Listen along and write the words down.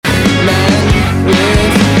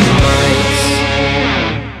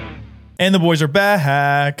And the boys are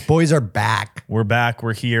back. Boys are back. We're back.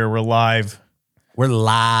 We're here. We're live. We're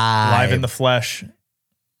live. Live in the flesh.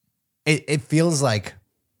 It feels like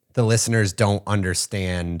the listeners don't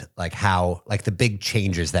understand like how like the big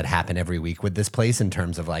changes that happen every week with this place in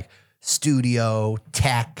terms of like studio,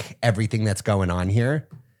 tech, everything that's going on here.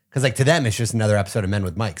 Because like to them, it's just another episode of Men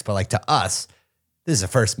with Mics. But like to us, this is the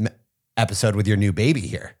first episode with your new baby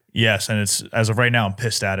here. Yes, and it's as of right now, I'm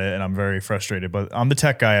pissed at it and I'm very frustrated. But I'm the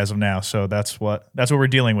tech guy as of now, so that's what we're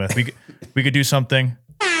dealing with. We could do something.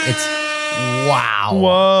 It's wow.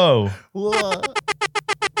 Whoa. Whoa.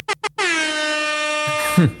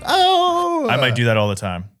 Oh, I might do that all the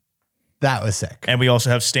time. That was sick. And we also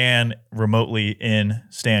have Stan remotely in.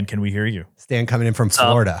 Stan, can we hear you? Stan coming in from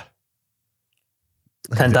Florida.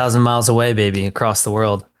 10,000 miles away, baby, across the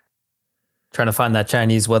world. Trying to find that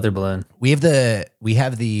Chinese weather balloon. We have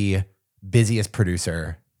the busiest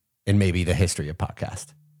producer in maybe the history of podcast.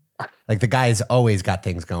 Like the guy's always got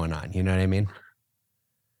things going on. You know what I mean?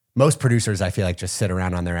 Most producers, I feel like, just sit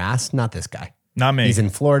around on their ass. Not this guy. Not me. He's in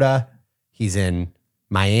Florida. He's in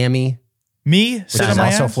Miami. Me? Which Sit is on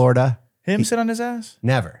my also ass? Florida. Him sit on his ass?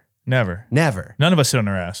 Never. Never. Never. None of us sit on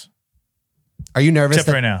our ass. Are you nervous?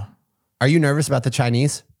 Except right now. Are you nervous about the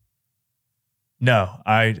Chinese? No,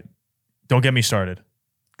 don't get me started.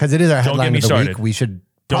 Because it is our headline of the started. week. We should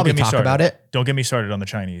Don't probably get me talk started. about it. Don't get me started on the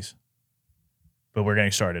Chinese. But we're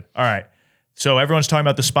getting started. All right. So everyone's talking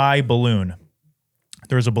about the spy balloon.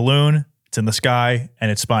 There's a balloon, it's in the sky, and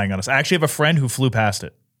it's spying on us. I actually have a friend who flew past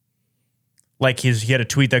it. Like he had a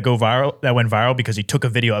tweet that went viral because he took a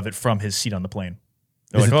video of it from his seat on the plane.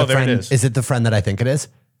 They're like, oh, there it is. Is it the friend that I think it is?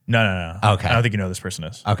 No. Okay. I don't think you know who this person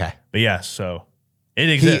is. Okay. But yes, so it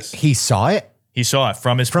exists. He saw it? He saw it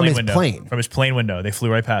from his From plane his window. plane? From his plane window. They flew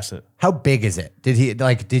right past it. How big is it?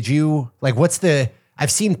 What's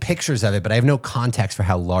I've seen pictures of it, but I have no context for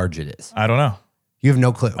how large it is. I don't know. You have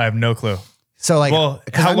no clue. I have no clue. So like, Well,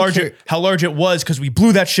 'cause how I'm large it was because we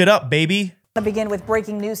blew that shit up, baby. To begin with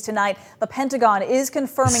breaking news tonight, the Pentagon is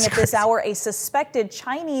confirming at this hour a suspected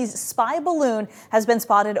Chinese spy balloon has been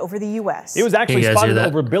spotted over the U.S. It was actually You guys spotted hear that?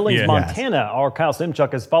 over Billings, Yeah. Montana. Our Kyle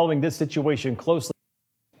Simchuk is following this situation closely.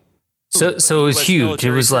 So it was huge.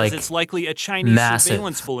 It was like it's likely a Chinese massive.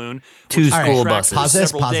 surveillance balloon. Two which All right, school tracked buses. Pause this.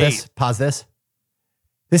 several Pause days. this. Pause this.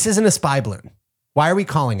 This isn't a spy balloon. Why are we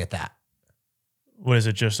calling it that? What is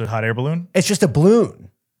it? Just a hot air balloon? It's just a balloon.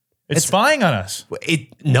 It's spying on us.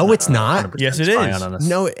 No, it's not. Yes, it spying is. on us.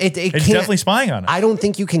 No, it It's can't. definitely spying on us. I don't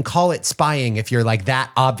think you can call it spying if you're like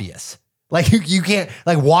that obvious. Like you can't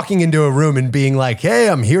like walking into a room and being like, "Hey,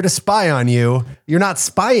 I'm here to spy on you." You're not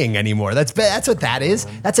spying anymore. That's what that is.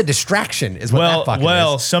 That's a distraction. Is what that fucking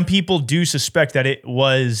is. some people do suspect that it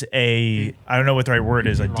was I don't know what the right word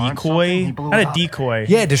is, a decoy. Not a decoy.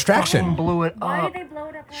 Yeah, distraction. Blew it Why up. did they blow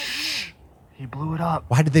it up right here? He blew it up.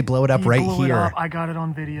 Why did they blow it up He right blew it here? up. I got it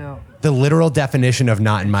on video. The literal definition of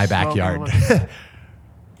not in my backyard.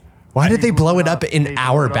 Why did they blow it up in They blew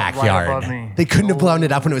our it up right backyard? above me. They couldn't have blown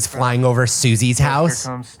it up when it was flying over Susie's Here house.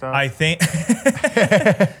 comes stuff. I think.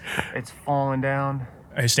 It's falling down.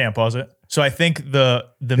 Hey, Stan, pause it. So I think the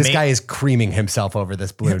This main guy is creaming himself over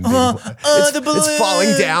this balloon. It's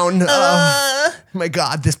falling down. Oh my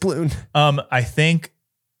God, this balloon. I think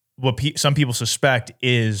what some people suspect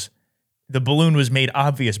is the balloon was made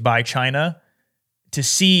obvious by China to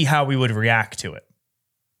see how we would react to it.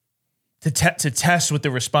 To test what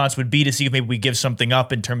the response would be, to see if maybe we give something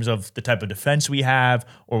up in terms of the type of defense we have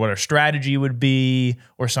or what our strategy would be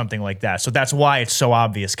or something like that. So that's why it's so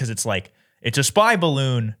obvious, because it's like, it's a spy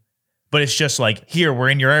balloon, but it's just like, here, we're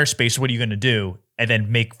in your airspace. What are you going to do? And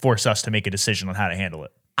then force us to make a decision on how to handle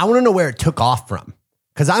it. I want to know where it took off from,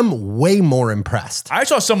 because I'm way more impressed. I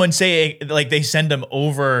saw someone say like they send them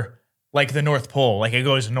over like the North Pole, like it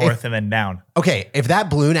goes north and then down. Okay, if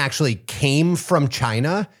that balloon actually came from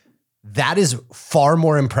China, that is far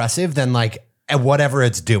more impressive than like whatever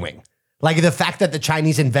it's doing. Like the fact that the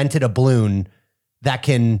Chinese invented a balloon that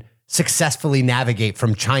can successfully navigate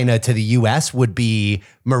from China to the US would be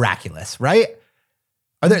miraculous, right?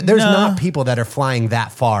 There's No. not people that are flying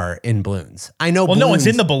that far in balloons. I know. Well, no one's balloons-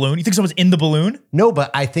 in the balloon. You think someone's in the balloon? No, but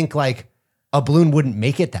I think like a balloon wouldn't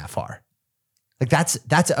make it that far. Like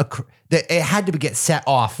it had to get set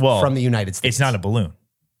off from the United States. It's not a balloon.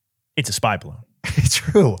 It's a spy balloon.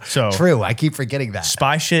 True. So true. I keep forgetting that.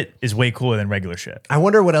 Spy shit is way cooler than regular shit. I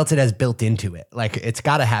wonder what else it has built into it. Like it's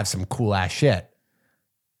got to have some cool ass shit.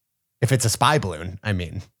 If it's a spy balloon, I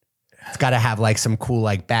mean, it's got to have like some cool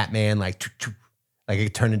like Batman like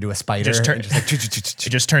it turned into a spider. It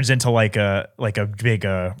just turns into like a big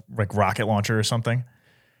like rocket launcher or something.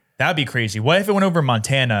 That'd be crazy. What if it went over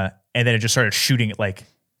Montana and then it just started shooting it like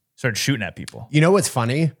started shooting at people. You know what's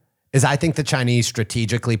funny is I think the Chinese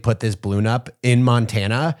strategically put this balloon up in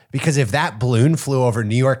Montana because if that balloon flew over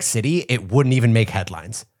New York City, it wouldn't even make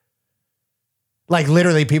headlines. Like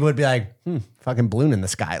literally people would be like, fucking balloon in the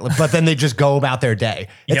sky. But then they just go about their day.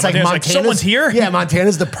 Yeah, It's like Montana's like, Montana's, someone's here? Yeah,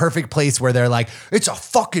 Montana's the perfect place where they're like, it's a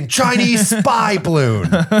fucking Chinese spy balloon.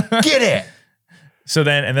 Get it. So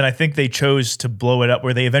then, and then I think they chose to blow it up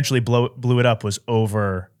where they eventually blew it up was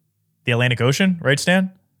over the Atlantic Ocean, right,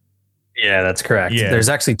 Stan? Yeah, that's correct. Yeah. There's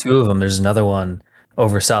actually two of them. There's another one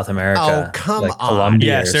over South America. Oh, come on. Colombia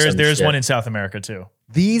Yes, or some there's shit. one in South America too.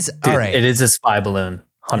 These, Dude, all right. It is a spy balloon.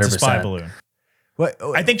 100%. It's a spy balloon. What,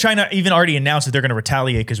 I think China even already announced that they're going to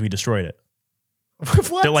retaliate because we destroyed it.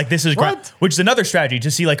 what? They're like, this is great, What? which is another strategy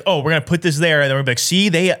to see like, oh, we're going to put this there. And then we're like, see,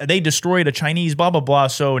 they destroyed a Chinese blah, blah, blah.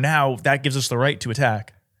 So now that gives us the right to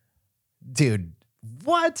attack. Dude,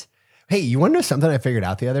 what? Hey, you want to know something I figured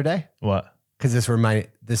out the other day? What? Because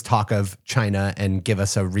this talk of China and give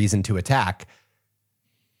us a reason to attack.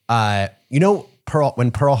 You know,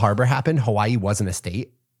 when Pearl Harbor happened, Hawaii wasn't a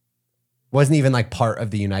state. Wasn't even like part of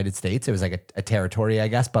the United States. It was like a territory, I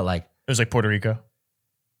guess. But like, It was like Puerto Rico.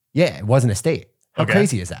 yeah, it wasn't a state. How Okay.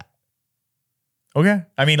 crazy is that? Okay.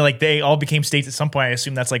 I mean, like they all became states at some point. I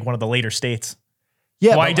assume that's like one of the later states.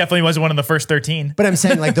 Yeah, Hawaii but, definitely wasn't one of the first 13. but I'm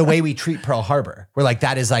saying like the way we treat Pearl Harbor, we're like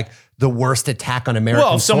that is like the worst attack on American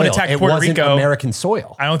Well, if someone soil. attacked It Puerto wasn't Rico- American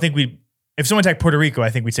soil. I don't think if someone attacked Puerto Rico, I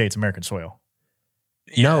think we'd say it's American soil.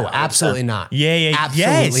 No, absolutely not. Yeah,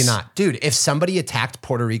 Absolutely yes. not. Dude, if somebody attacked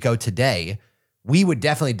Puerto Rico today, we would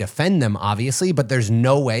definitely defend them, obviously, but there's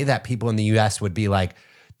no way that people in the US would be like,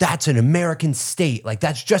 that's an American state. Like,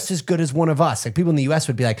 that's just as good as one of us. Like, people in the US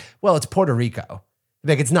would be like, well, it's Puerto Rico.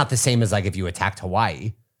 Like, it's not the same as like if you attacked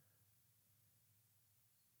Hawaii.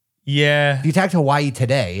 Yeah. If you attacked Hawaii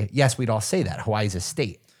today, yes, we'd all say that. Hawaii's a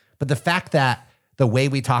state. But the fact that the way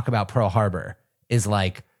we talk about Pearl Harbor is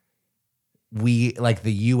like,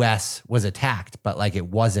 the US was attacked, but like it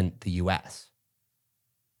wasn't the US.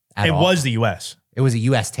 at It all. was the U.S., It was a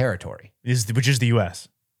US territory. which is the U.S.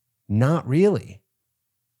 Not really.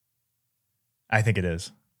 I think it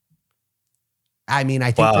is. I mean, I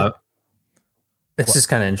think Wow. that, It's just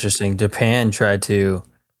kind of interesting. Japan tried to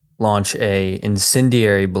launch a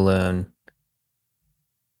incendiary balloon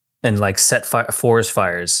and like set forest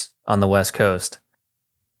fires on the West Coast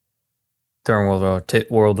during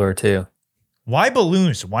World War II. Why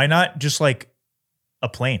balloons? Why not just like a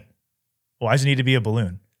plane? Why does it need to be a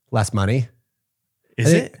balloon? less money. Is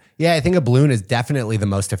I think- it? Yeah, I think a balloon is definitely the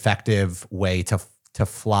most effective way to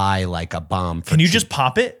fly like a bomb. Can you just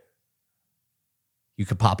pop it? You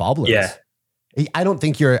could pop all balloons. Yeah. I don't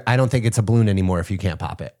think it's a balloon anymore if you can't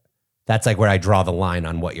pop it. That's like where I draw the line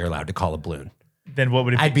on what you're allowed to call a balloon. Then what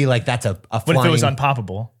would it be? I'd be like, that's a What flying, if it was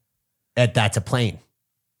unpoppable? that's a plane.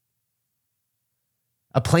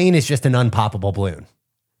 A plane is just an unpoppable balloon.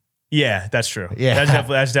 Yeah, that's true. Yeah.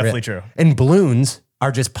 That's definitely true. And balloons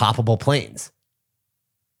are just poppable planes.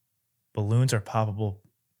 Balloons are poppable.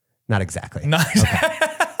 Not exactly. Nice.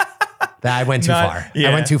 I went too Not- far. yeah.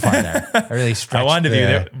 I went too far there. I really stretched. I wanted to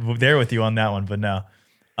the- be there with you on that one, but no.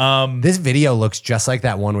 This video looks just like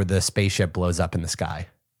that one where the spaceship blows up in the sky.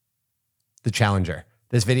 The Challenger.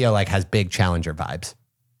 This video like has big Challenger vibes.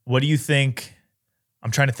 What do you think?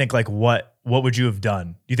 I'm trying to think like what would you have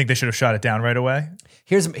done? Do you think they should have shot it down right away?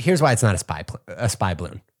 Here's why it's not a spy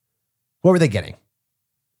balloon. What were they getting?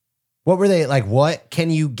 What were they like? What can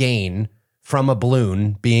you gain from a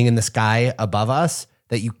balloon being in the sky above us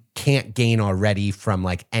that you can't gain already from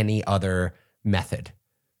like any other method?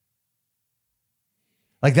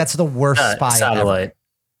 Like that's the worst spy Satellite. ever.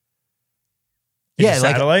 It's Yeah, a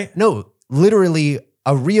like satellite. no, literally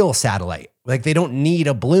a real satellite. Like they don't need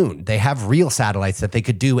a balloon. They have real satellites that they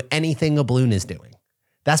could do anything a balloon is doing.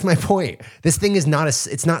 That's my point. This thing is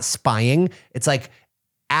it's not spying. It's like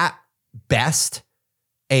at best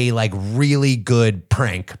a like really good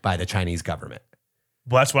prank by the Chinese government.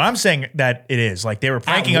 Well, that's what I'm saying that it is. Like they were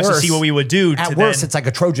pranking us worst- to see what we would do. At to worst, then, it's like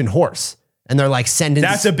a Trojan horse. And they're like sending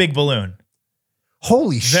that's a big balloon.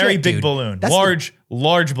 holy shit. Very big dude. balloon. That's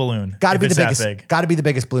Large balloon. gotta if be the it's that biggest big. gotta be the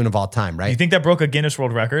biggest balloon of all time, You right? think that broke a Guinness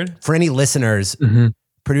World Record? For any listeners, Mhm.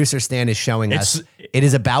 producer Stan is showing It's- us it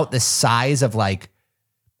is about the size of like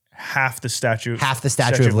Half the statue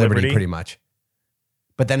Statue of Liberty, pretty much.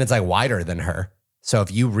 But then it's like wider than her. So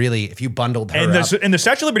if you bundled her And up, the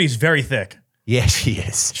Statue of Liberty is very thick. yeah, she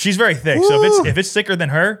is. She's very thick. Woo! So if it's thicker than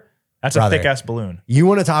her, that's Brother. a thick ass balloon. You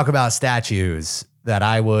want to talk about statues that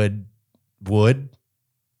I would?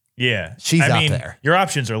 Yeah. She's I up mean, there. Your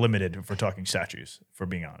options are limited if we're talking statues, for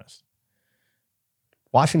being honest.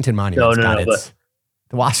 Washington Monument's No, got no, its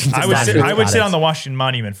The Washington I would Monument sit got on the Washington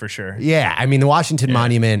Monument for sure. Yeah, I mean the Washington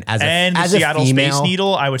Monument And the as Seattle a female. Space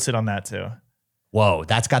Needle, I would sit on that too. Whoa,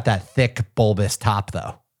 that's got that thick bulbous top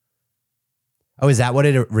though. Oh, is that what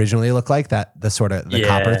it originally looked like? The sort of the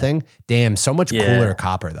copper thing? Damn, so much cooler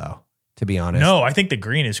copper though, to be honest. No, I think the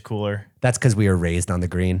green is cooler. That's because we were raised on the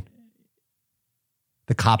green.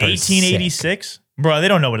 The copper. 1886? Bro, they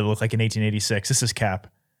don't know what it looked like in 1886. This is cap.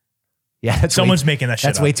 Yeah, Someone's making that shit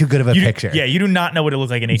That's up. way too good of a You- picture. Yeah, you do not know what it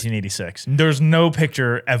looked like in 1886. There's no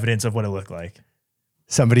picture evidence of what it looked like.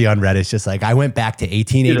 Somebody on Reddit's just like, I went back to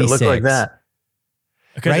 1886. Dude, it looked like that.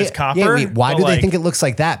 Because it's copper? Yeah, wait, why But, do they like, think it looks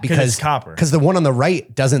like that? 'cause it's copper. Because the one on the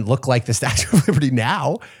right doesn't look like the Statue of Liberty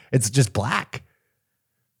now. It's just black.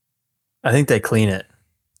 I think they clean it.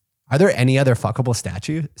 Are there any other fuckable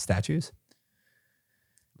statues?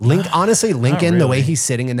 Honestly, Lincoln, the way really. he's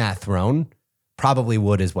sitting in that throne, probably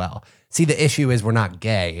would as well. See, the issue is we're not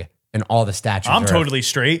gay, and all the statues. I'm are totally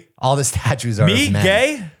straight. all the statues are Me, of men.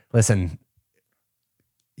 gay? Listen,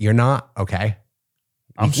 you're not okay.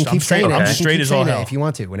 You I'm can I'm keep straight. saying it. I'm You can straight keep as all saying it hell. if you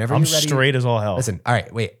want to. Whenever I'm you're ready. straight as all hell. Listen, all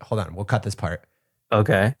right, wait, hold on. We'll cut this part.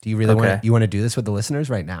 Okay. Do you really Okay. want? You want to do this with the listeners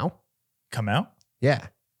right now? Come out? Yeah,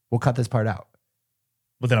 we'll cut this part out.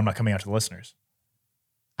 Well, then I'm not coming out to the listeners.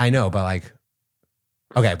 I know, but like,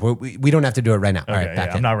 okay, we don't have to do it right now. All Okay, right, back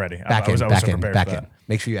yeah, in. I'm not ready. Back I was in, so back in, prepared back for in.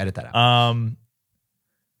 Make sure you edit that out. that.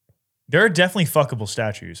 There are definitely fuckable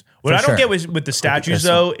statues. What For I don't sure. get with the statues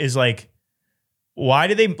though is like, why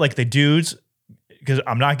do they like the dudes? Because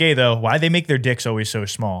I'm not gay though. Why do they make their dicks always so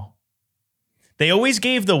small? They always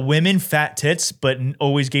gave the women fat tits, but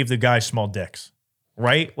always gave the guys small dicks,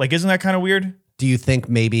 right? Like, isn't that kind of weird? Do you think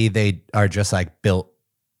maybe they are just like built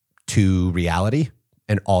to reality,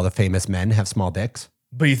 and all the famous men have small dicks?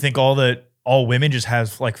 But you think all women just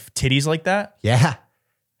have like titties like that? Yeah.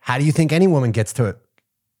 How do you think any woman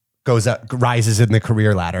rises in the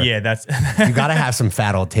career ladder? Yeah, that's. You got to have some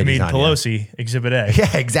fat old titties I mean, on you. Pelosi, Exhibit A.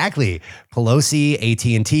 Yeah, exactly. Pelosi,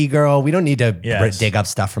 AT&T girl. We don't need to Yes. dig up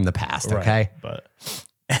stuff from the past, Right, okay? but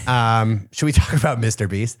Should we talk about Mr.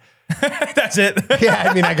 Beast? that's it. Yeah,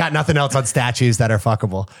 I mean, I got nothing else on statues that are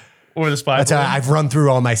fuckable. Or the spy. That's balloon. I've run through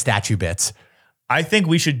all my statue bits. I think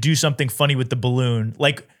we should do something funny with the balloon.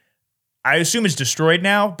 Like, I assume it's destroyed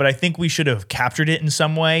now, but I think we should have captured it in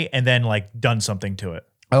some way and then like done something to it.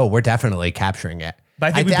 Oh, we're definitely capturing it.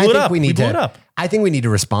 But I think we blew it up. We We need blew to. it up. I think we need to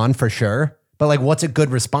respond for sure. But like, what's a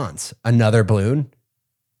good response? Another balloon?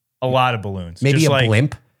 A lot of balloons. Maybe Just a like,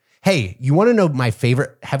 blimp? Hey, you want to know my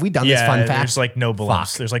favorite? Have we done this Yeah, fun fact? there's like no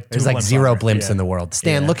blimps. Fuck. There's like There's two like blimps zero on Earth. blimps Yeah. in the world.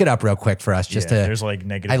 Stan, Yeah. look it up real quick for us, just Yeah, to. there's like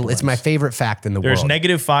negative. It's my blimps. favorite fact in the There's world.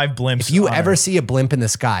 -5 blimps. If you on ever Earth. see a blimp in the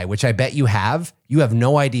sky, which I bet you have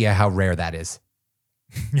no idea how rare that is.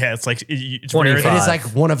 Yeah, it's like it's 25. rare. It is like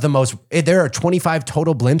one of the most. There are 25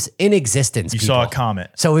 total blimps in existence. You people. saw a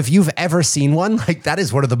comet. So if you've ever seen one, like that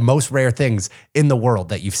is one of the most rare things in the world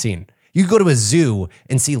that you've seen. You go to a zoo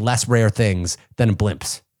and see less rare things than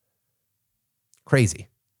blimps. Crazy.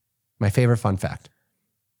 My favorite fun fact.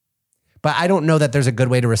 But I don't know that there's a good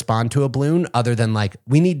way to respond to a balloon other than like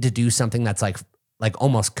we need to do something that's like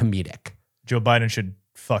almost comedic. Joe Biden should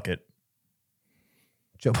fuck it.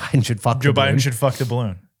 Joe Biden should fuck Joe the balloon. Biden should fuck the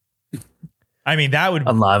balloon. I mean, that would.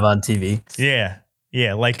 I'm live on TV.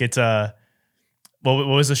 Yeah. Like it's what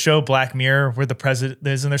was the show Black Mirror where the president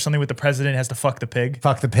isn't there something with the president has to fuck the pig?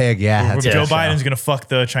 Fuck the pig. Yeah. Where that's Joe a show. Biden's gonna fuck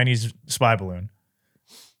the Chinese spy balloon.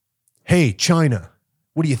 Hey, China,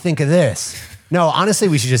 what do you think of this? No, honestly,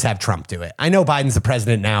 we should just have Trump do it. I know Biden's the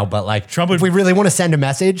president now, but like Trump if would- we really want to send a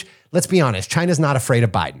message, let's be honest. China's not afraid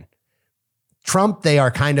of Biden. Trump, they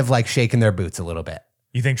are kind of like shaking their boots a little bit.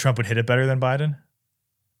 You think Trump would hit it better than Biden?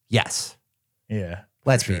 Yes. Yeah.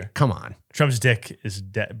 Let's for be. sure. Come on. Trump's dick is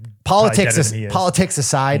dead. Politics is. politics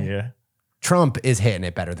aside, Yeah. Trump is hitting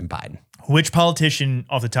it better than Biden. Which politician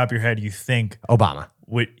off the top of your head you think Obama.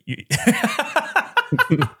 would you,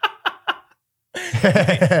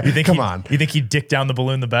 you think Come he'd- on. You think he'd dick down the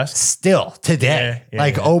balloon the best? Still today, Yeah,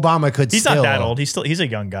 like yeah. Obama could He's still not that old. He's a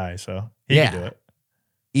young guy, so he Yeah. can do it.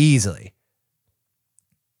 easily.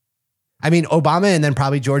 I mean, Obama and then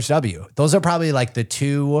probably George W. Those are probably like the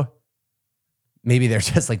two, maybe they're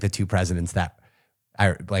just like the two presidents that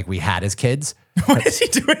are like we had as kids. What is he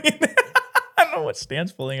doing in there? I don't know what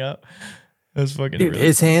Stan's pulling up. That's fucking Dude, really-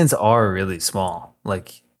 his hands are really small,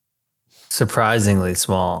 like surprisingly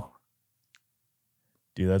small.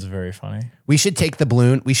 Dude, that's very funny. We should take the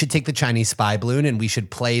balloon. We should take the Chinese spy balloon and we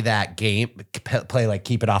should play that game, play like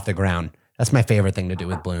keep it off the ground. That's my favorite thing to do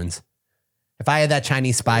with balloons. If I had that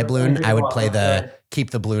Chinese spy balloon, I would play the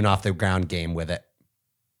keep the balloon off the ground game with it.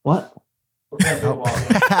 What?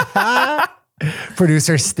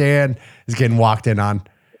 Producer Stan is getting walked in on.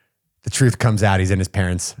 The truth comes out. He's in his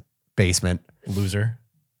parents' basement. Loser.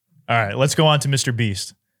 All right, let's go on to Mr.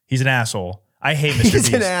 Beast. He's an asshole. I hate Mr. He's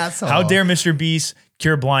Beast. an asshole. How dare Mr. Beast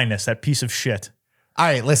cure blindness? That piece of shit. All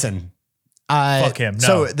right, listen. Fuck him. No.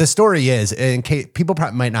 So the story is, in case people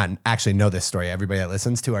probably might not actually know this story, everybody that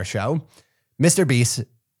listens to our show, Mr. Beast,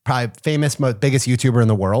 probably famous, biggest YouTuber in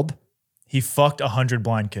the world. He fucked 100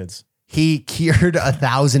 blind kids. He cured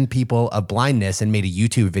 1,000 people of blindness and made a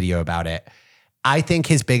YouTube video about it. I think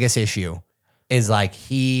his biggest issue is like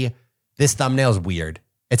this thumbnail is weird.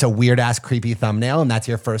 It's a weird ass creepy thumbnail, and that's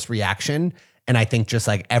your first reaction. And I think just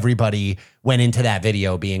like everybody went into that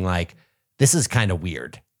video being like, this is kind of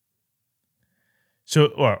weird. So,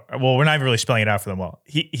 well, we're not even really spelling it out for them well.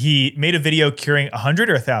 He made a video curing 100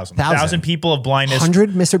 or 1,000? 1,000 people of blindness.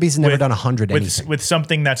 100? Mr. Beast has never done 100 anything. With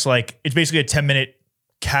something that's like, it's basically a 10-minute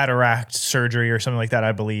cataract surgery or something like that,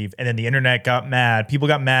 I believe. And then the internet got mad. People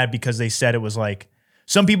got mad because they said it was like,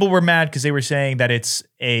 some people were mad because they were saying that it's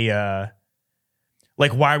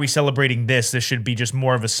like, why are we celebrating this? This should be just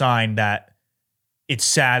more of a sign that it's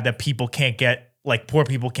sad that people can't get, like poor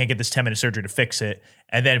people can't get this 10-minute surgery to fix it.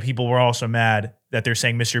 And then people were also mad that they're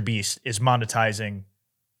saying Mr. Beast is monetizing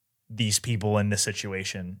these people in this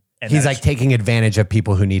situation. And he's like taking advantage of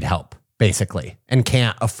people who need help, basically, and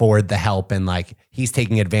can't afford the help. And like, he's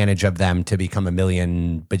taking advantage of them to become a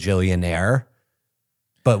million bajillionaire,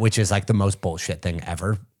 but which is like the most bullshit thing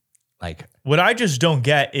ever. Like, what I just don't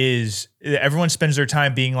get is everyone spends their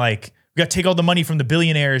time being like, we got to take all the money from the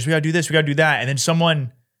billionaires. We got to do this. We got to do that. And then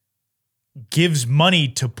someone gives money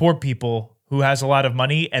to poor people who has a lot of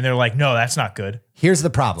money, and they're like, no, that's not good. Here's the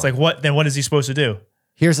problem. It's like, what? Then what is he supposed to do?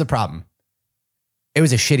 Here's the problem. It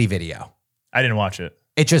was a shitty video. I didn't watch it.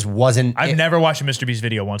 It just wasn't. I've never watched a Mr. Beast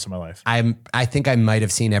video once in my life. I think I might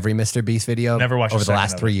have seen every Mr. Beast video Never watched over a the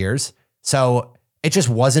last second of 3 it. years. So it just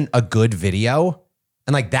wasn't a good video.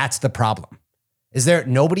 And like, that's the problem.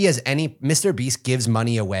 Nobody has any, Mr. Beast gives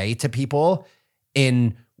money away to people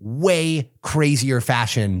in way crazier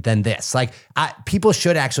fashion than this. Like, people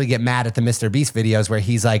should actually get mad at the Mr. Beast videos where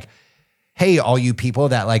he's like, hey, all you people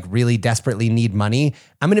that like really desperately need money,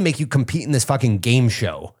 I'm going to make you compete in this fucking game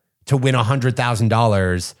show to win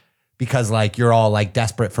 $100,000 because like you're all like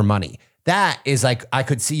desperate for money. That is like, I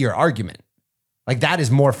could see your argument. Like, that is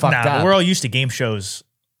more fucked up. But we're all used to game shows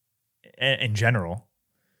in general.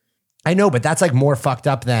 I know, but that's like more fucked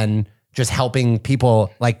up than just helping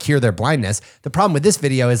people like cure their blindness. The problem with this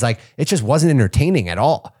video is like, it just wasn't entertaining at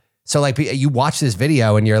all. So like, you watch this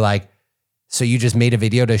video and you're like, so you just made a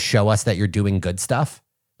video to show us that you're doing good stuff?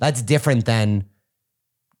 That's different than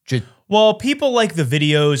just. Well, people like the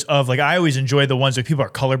videos of like, I always enjoy the ones where people are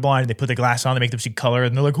colorblind and they put the glass on, they make them see color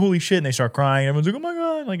and they're like, holy shit. And they start crying. Everyone's like, oh my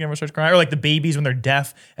God. Like everyone starts crying. Or like the babies when they're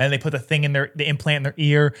deaf and they put the thing in the implant in their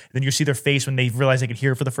ear. And then you see their face when they realize they could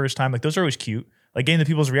hear for the first time. Like those are always cute. Like getting the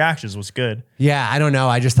people's reactions was good. Yeah, I don't know.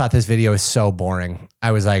 I just thought this video was so boring.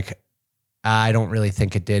 I was like, I don't really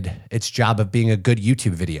think it did its job of being a good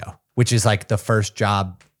YouTube video, which is like the first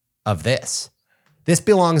job of this. This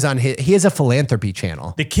belongs on he has a philanthropy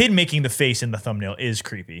channel. The kid making the face in the thumbnail is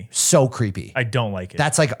creepy. So creepy. I don't like it.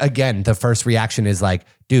 That's like, again, the first reaction is like,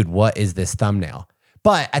 dude, what is this thumbnail?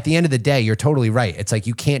 But at the end of the day, you're totally right. It's like,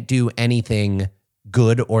 you can't do anything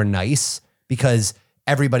good or nice because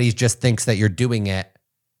everybody just thinks that you're doing it.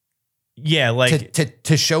 Yeah, like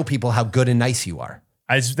to show people how good and nice you are.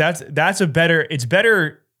 That's a better. It's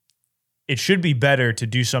better. It should be better to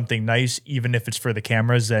do something nice, even if it's for the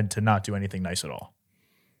cameras, than to not do anything nice at all.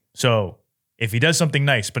 So if he does something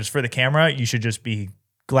nice, but it's for the camera, you should just be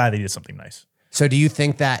glad that he did something nice. So do you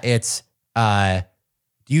think that it's, do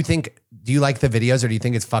you like the videos, or do you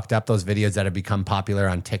think it's fucked up, those videos that have become popular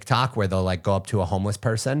on TikTok where they'll like go up to a homeless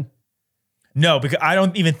person? No, because I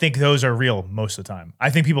don't even think those are real most of the time.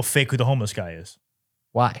 I think people fake who the homeless guy is.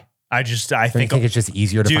 Why? I think it's just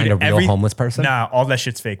easier to find a real homeless person? Nah, all that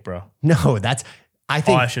shit's fake, bro. No, I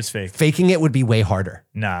think all that shit's fake. Faking it would be way harder.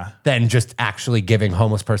 Nah. Than just actually giving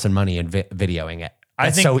homeless person money and videoing it.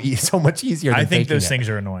 That's so much easier than I think faking those it. things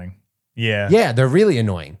are annoying. Yeah. Yeah, they're really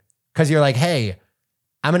annoying. Because you're like, hey,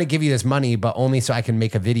 I'm going to give you this money, but only so I can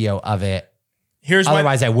make a video of it.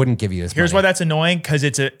 Otherwise, I wouldn't give you this money. Here's why that's annoying, because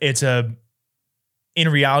in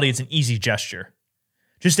reality, it's an easy gesture.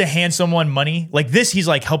 Just to hand someone money like this, he's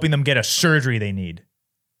like helping them get a surgery they need.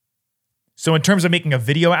 So in terms of making a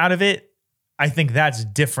video out of it, I think that's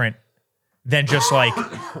different than just like,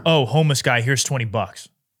 oh, homeless guy, here's $20.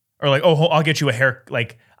 Or like, oh, I'll get you a hair.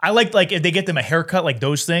 Like, I like if they get them a haircut, like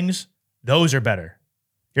those things, those are better.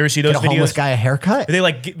 You ever see those Get a homeless videos? guy a haircut? They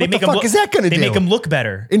What make the him fuck look, is that gonna They do? make him look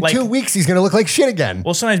better. In like, 2 weeks, he's going to look like shit again.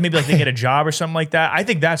 well, sometimes maybe like they get a job or something like that. I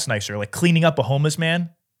think that's nicer. Like cleaning up a homeless man.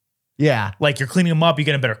 Yeah. Like you're cleaning him up, you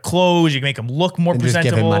get him better clothes, you can make him look more And just give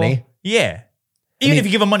presentable. him money? Yeah. Even if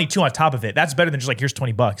you give him money too on top of it, that's better than just like here's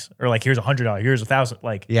 $20 or like here's $100, here's $1,000.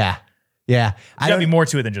 Like Yeah. Yeah. there's gotta be more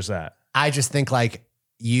to it than just that. I just think like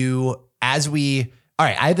all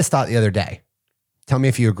right, I had this thought the other day. Tell me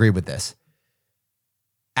if you agree with this.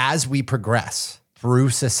 As we progress through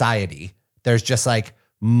society, there's just like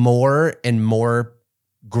more and more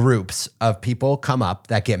groups of people come up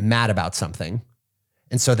that get mad about something.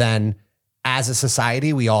 And so then as a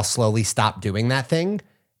society, we all slowly stop doing that thing.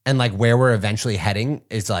 And like where we're eventually heading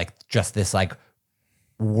is like just this like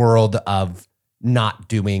world of not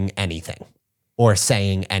doing anything or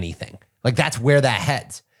saying anything. Like that's where that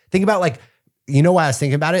heads. Think about like, you know why I was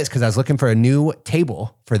thinking about it? It's because I was looking for a new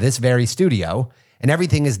table for this very studio and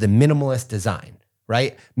everything is the minimalist design,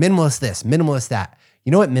 right? Minimalist this, minimalist that.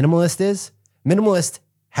 You know what minimalist is? Minimalist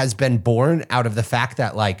has been born out of the fact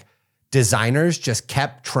that like designers just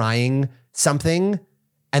kept trying something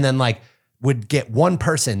and then like would get one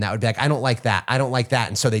person that would be like, I don't like that. I don't like that.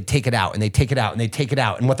 And so they'd take it out and they take it out and they take it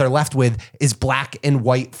out. And what they're left with is black and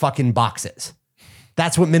white fucking boxes.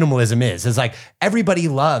 That's what minimalism is. It's like everybody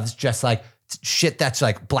loves just like shit that's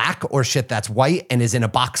like black or shit that's white and is in a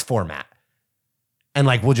box format. And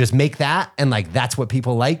like, we'll just make that. And like, that's what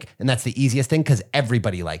people like. And that's the easiest thing because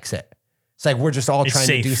everybody likes it. It's like, we're just all It's trying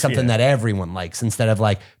safe, to do something yeah. that everyone likes instead of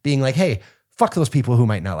like being like, hey, fuck those people who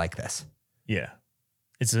might not like this. Yeah.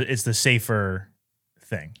 It's the safer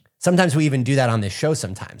thing. Sometimes we even do that on this show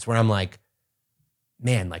sometimes where I'm like,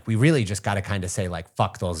 man, like we really just got to kind of say like,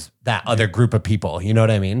 fuck that other group of people. You know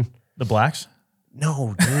what I mean? The blacks?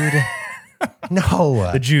 No, dude.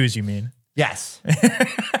 No. The Jews, you mean? Yes.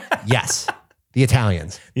 Yes. The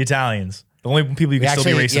Italians. The Italians. The only people you can still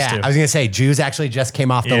be racist yeah, to. I was going to say Jews actually just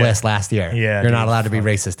came off the Yeah. list last year. Yeah, You're not dude, allowed to be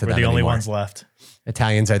racist to We're them the only anymore. ones left.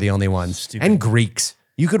 Italians are the only ones. Stupid. And Greeks.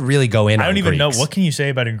 You could really go in I on don't even know. Greeks. What can you say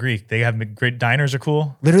about in Greek? They have great diners are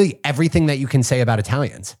cool. Literally everything that you can say about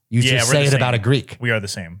Italians. You Yeah, just we're say the it same. about a Greek. We are the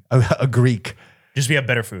same. A Greek. Just we have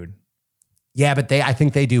better food. Yeah, but I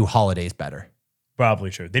think they do holidays better.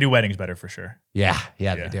 Probably true. They do weddings better for sure. Yeah, they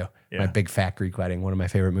Yeah, do. yeah. My Big Fat Greek Wedding, one of my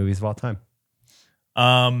favorite movies of all time.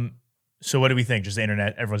 So what do we think? Just the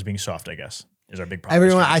internet, everyone's being soft, I guess, is our big problem.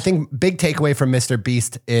 Everyone, I think big takeaway from Mr.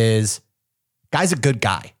 Beast is guy's a good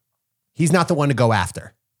guy. He's not the one to go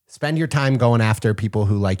after. Spend your time going after people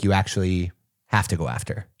who like you actually have to go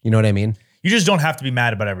after. You know what I mean? You just don't have to be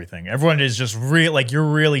mad about everything. Everyone is just you're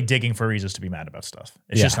really digging for reasons to be mad about stuff.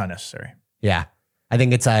 It's Yeah. just not necessary. Yeah. I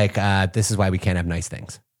think it's like, this is why we can't have nice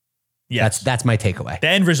things. Yes. That's my takeaway. The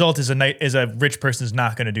end result is a rich person's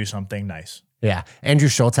not going to do something nice. Yeah. Andrew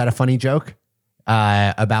Schultz had a funny joke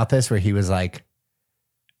about this where he was like,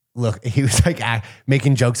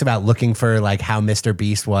 making jokes about looking for like how Mr.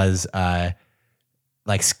 Beast was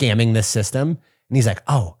like scamming this system. And he's like,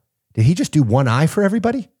 oh, did he just do one eye for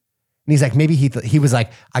everybody? And he's like, maybe he was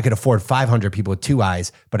like, I could afford 500 people with 2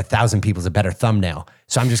 eyes, but 1,000 people is a better thumbnail.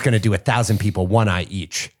 So I'm just going to do 1,000 people, 1 eye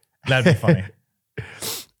each. That'd be funny.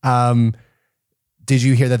 Did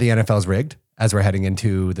you hear that the NFL is rigged as we're heading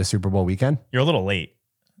into the Super Bowl weekend? You're a little late.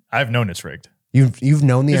 I've known it's rigged. You've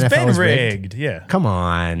known the It's NFL been is rigged? rigged. Yeah. Come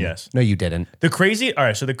on. Yes. No, you didn't.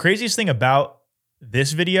 So the craziest thing about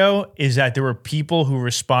this video is that there were people who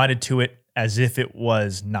responded to it as if it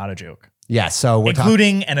was not a joke, Yeah. So we're talking.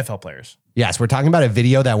 including NFL players. Yes, we're talking about a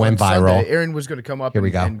video that went On viral. Sunday, Aaron was going to come up Here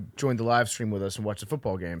we go. and join the live stream with us and watch the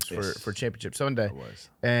football games for Championship Sunday.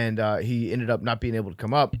 And he ended up not being able to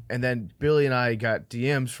come up. And then Billy and I got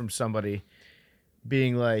DMs from somebody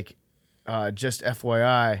being like, just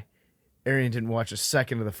FYI, Aaron didn't watch a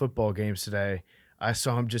second of the football games today. I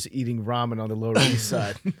saw him just eating ramen on the Lower East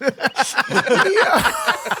Side. Yo,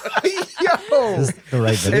 Is this the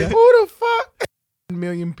right video? Who the fuck?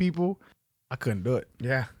 Million people. I couldn't do it.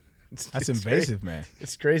 yeah. That's It's invasive, man.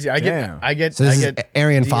 It's crazy. Damn. I get So this I is get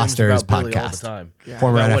Arian DMs Foster's about Billy all the podcast. time.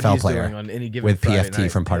 Former About what NFL he's player doing on any given with Friday PFT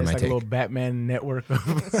night. from Part of It's My like a Take. little Batman network.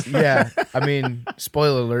 Yeah, I mean,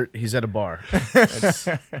 spoiler alert, he's at a bar. That's-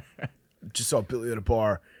 just saw Billy at a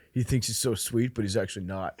bar. He thinks he's so sweet, but he's actually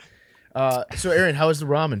not. So, Aaron, how was the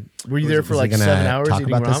ramen? Were you there for Is he like gonna 7 hours talk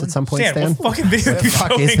eating about ramen? this at some point, Stan, Stan? what fucking video What are you the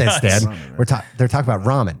fuck is showing this, us? Stan? They're talking about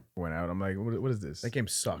ramen. Went out. I'm like, what is this? That game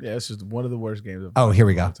sucked. Yeah, it's just one of the worst games. I've Oh, watched here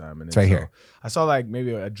we in a go. long time. And It's then right so here. I saw like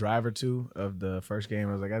maybe a drive or two of the first game.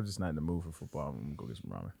 I was like, I'm just not in the mood for football. I'm gonna go get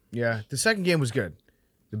some ramen. Yeah, the second game was good.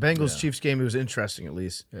 The Bengals Chiefs game, it was interesting at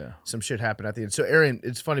least. Yeah. Some shit happened at the end. So Aaron,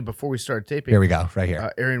 it's funny, before we started taping, Here we go, right here.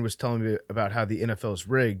 Aaron was telling me about how the NFL is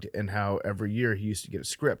rigged and how every year he used to get a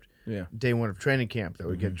script. Yeah. Day one of training camp that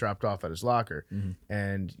would get dropped off at his locker.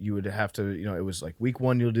 And you would have to, it was like week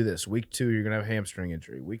 1, you'll do this. Week 2, you're going to have a hamstring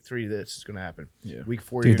injury. Week 3, this is going to happen. Yeah. Week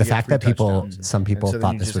 4, Dude, you're the gonna get fact 3 that touchdowns. some people And so then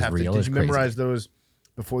thought you this just was have to- real Did is you crazy. memorize those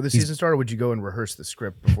before the season started, or would you go and rehearse the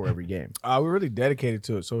script before every game? We're really dedicated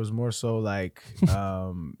to it, so it was more so like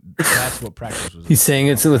that's what practice was. He's saying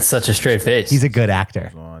it with such a straight face. He's a good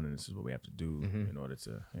actor. on, and this is what we have to do in order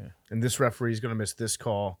to. Yeah. And this referee's going to miss this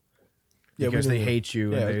call Yeah, we because they knew- hate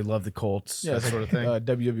you yeah. and they love the Colts, Yeah, that it's sort of thing.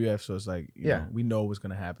 WWF, so it's like, you Yeah. know, we know what's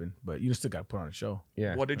gonna happen, but you still got to put on a show.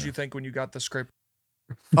 Yeah. What did you think when you got the script?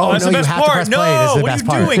 Oh, that's no, the you best have to part. press No, play. This is the what are best you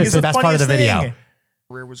part. doing? It's It's the the best part of the funniest video. thing.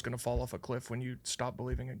 Career was going to fall off a cliff when you stopped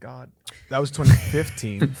believing in God. That was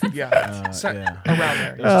 2015. Yeah, yeah. around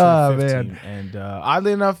there. That was Oh, 2015. And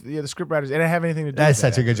oddly enough, the script writers, it didn't have anything to do That's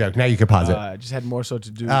with such a good joke. Now you can pause it. Just had more so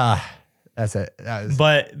to do. That's it. That was-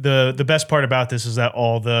 But the best part about this is that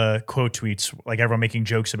all the quote tweets, like everyone making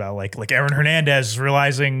jokes about, like Aaron Hernandez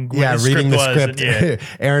realizing what yeah, his reading the was, script. and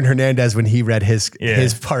Aaron Hernandez, when he read his Yeah.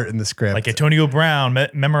 part in the script. like Antonio Brown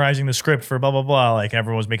memorizing the script for blah blah blah. Like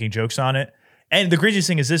everyone was making jokes on it. And the craziest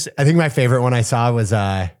thing is this: I think my favorite one I saw was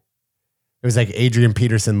it was like Adrian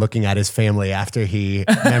Peterson looking at his family after he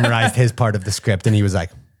memorized his part of the script, and he was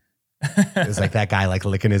like, it was like that guy like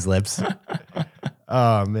licking his lips.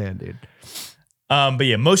 Oh man, dude. But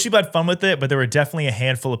yeah, most people had fun with it, but there were definitely a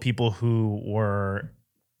handful of people who were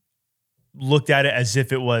looked at it as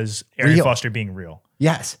if it was Arian Real. Foster being real.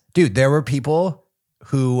 Yes, dude. There were people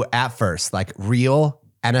who at first, like real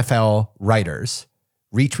NFL writers,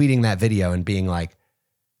 retweeting that video and being like,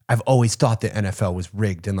 "I've always thought the NFL was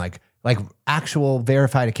rigged," and like actual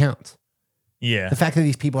verified accounts. Yeah. The fact that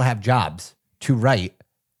these people have jobs to write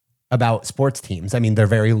about sports teams. I mean, they're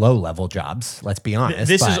very low level jobs. Let's be honest.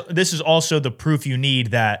 This is also the proof you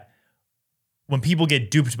need that when people get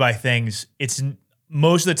duped by things, it's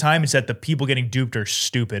most of the time it's that the people getting duped are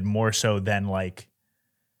stupid more so than like,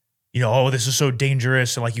 oh, this is so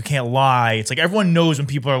dangerous and like you can't lie. It's like everyone knows when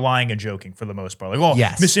people are lying and joking for the most part. Like, oh,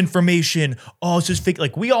 Yes. misinformation. Oh, it's just fake.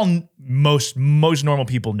 Like we all most normal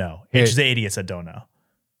people know. It's just the idiots that don't know.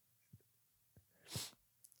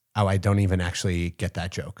 Oh, I don't even actually get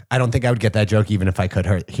that joke. I don't think I would get that joke even if I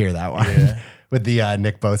could hear that one with the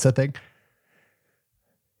Nick Bosa thing.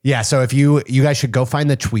 Yeah, so if you guys should go find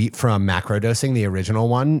the tweet from Macrodosing, the original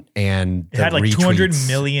one, and It the had like 200 retweets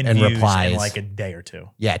million and views replies. in like a day or two.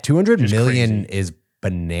 Yeah, 200 Just million crazy. is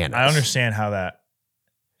bananas. I understand how that.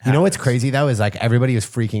 You know what's happens. crazy though is like everybody was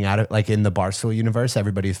freaking out, like in the Barstool universe,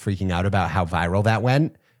 everybody was freaking out about how viral that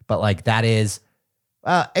went. But like that is,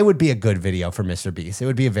 it would be a good video for Mr. Beast. It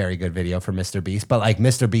would be a very good video for Mr. Beast. But like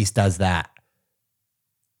Mr. Beast does that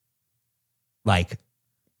like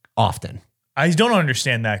often. I don't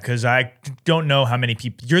understand that because I don't know how many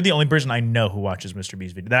people. You're the only person I know who watches Mr.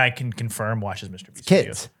 Beast video that I can confirm watches Mr. Beast Kids.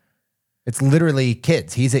 videos. It's literally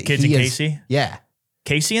kids. Kids and Casey? Yeah.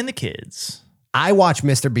 Casey and the kids. I watch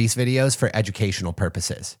Mr. Beast videos for educational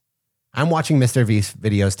purposes. I'm watching Mr. Beast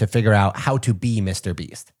videos to figure out how to be Mr.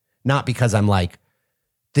 Beast, not because I'm like,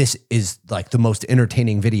 this is like the most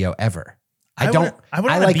entertaining video ever. I would want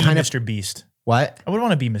to be Mr. Beast. What? I would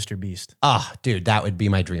want to be Mr. Beast. Oh, dude, that would be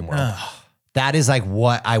my dream world. That is like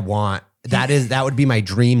what I want. That would be my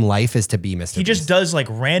dream life is to be Mr. Beast. He just does like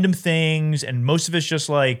random things, and most of it's just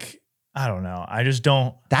like, I don't know. I just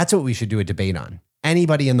don't. That's what we should do a debate on.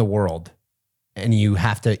 Anybody in the world, and you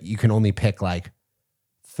can only pick like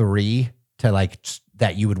 3 to like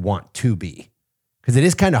that you would want to be. Because it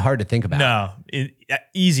is kind of hard to think about. No,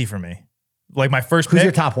 easy for me. Like my first Who's pick,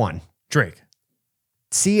 your top one? Drake.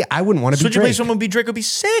 See, I wouldn't want to be Switch your Drake. place, someone would be Drake would be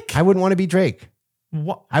sick. I wouldn't want to be Drake.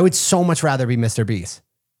 What? I would so much rather be Mr. Beast.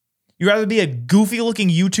 You'd rather be a goofy looking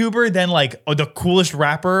YouTuber than like the coolest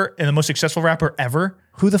rapper and the most successful rapper ever?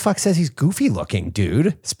 Who the fuck says he's goofy looking,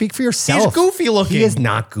 dude? Speak for yourself. He's goofy looking. He is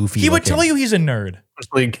not goofy He would looking. tell you he's a nerd.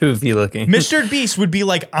 Really goofy looking. Mr. Beast would be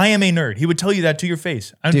like, I am a nerd. He would tell you that to your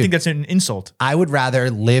face. I don't Dude. think that's an insult. I would rather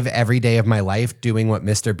live every day of my life doing what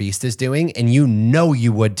Mr. Beast is doing, and you know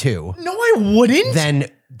you would too, No, I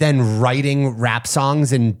wouldn't. than writing rap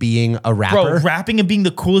songs and being a rapper. Bro, rapping and being the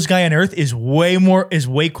coolest guy on earth is way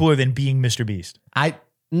cooler than being Mr. Beast.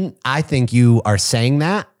 I think you are saying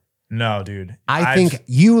that. No, dude. I think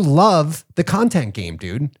you love the content game,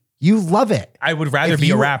 dude. You love it. I would rather If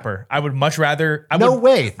be a you- rapper. I would much rather. No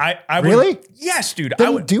way. I would, Really? Yes, dude. Then I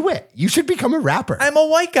would. do it. You should become a rapper. I'm a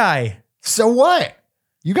white guy. So what?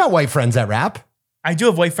 You got white friends that rap. I do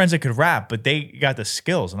have white friends that could rap, but they got the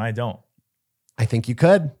skills and I don't. I think you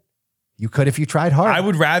could. You could if you tried hard. I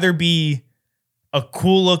would rather be a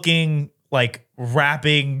cool looking, like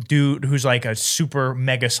rapping dude who's like a super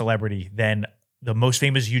mega celebrity than the most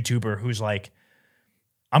famous YouTuber who's like,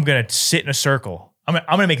 I'm going to sit in a circle. I'm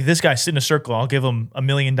going to make this guy sit in a circle. I'll give him $1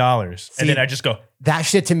 million. And then I just go, that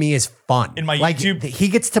shit to me is fun. In my like, YouTube- he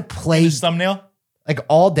gets to play his thumbnail. like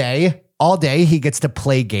all day he gets to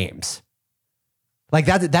play games. Like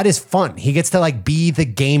that is fun. He gets to like be the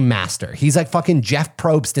game master. He's like fucking Jeff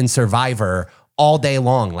Probst in Survivor all day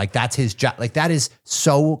long. Like that's his job. Like that is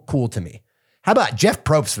so cool to me. How about Jeff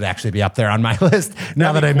Probst would actually be up there on my list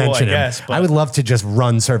now that I mention him. but- I would love to just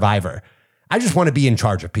run Survivor. I just want to be in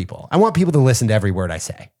charge of people. I want people to listen to every word I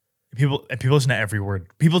say. People listen to every word.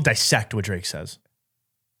 People dissect what Drake says.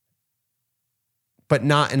 But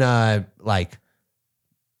not in a like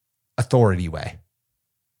authority way.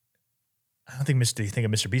 I don't think you think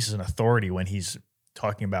of Mr. Beast as an authority when he's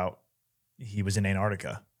talking about he was in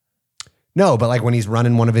Antarctica. No, but like when he's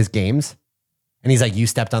running one of his games and he's like, you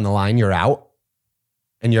stepped on the line, you're out.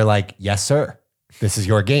 And you're like, yes, sir. This is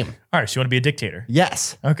your game. All right, so you want to be a dictator?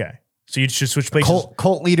 Yes. Okay. So you should switch places.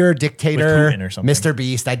 Cult leader, dictator, With Putin or something. Mr.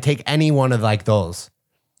 Beast. I'd take any one of like those.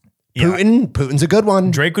 Yeah. Putin's a good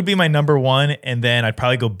one. Drake would be my number one, and then I'd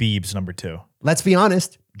probably go Biebs number two. Let's be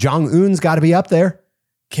honest. Jong-un's got to be up there.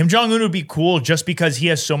 Kim Jong-un would be cool just because he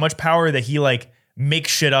has so much power that he like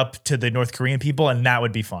makes shit up to the North Korean people, and that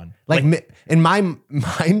would be fun. Like in my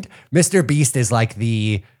mind, Mr. Beast is like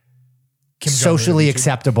the Kim Jong-un socially YouTube.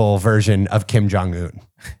 acceptable version of Kim Jong-un.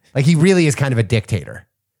 Like he really is kind of a dictator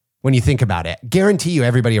when you think about it. Guarantee you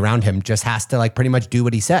everybody around him just has to like pretty much do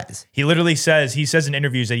what he says. He literally says in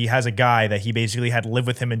interviews that he has a guy that he basically had to live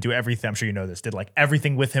with him and do everything. I'm sure you know this, did like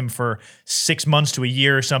everything with him for 6 months to a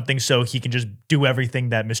year or something. So he can just do everything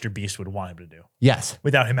that Mr. Beast would want him to do Yes,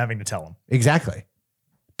 without him having to tell him. exactly.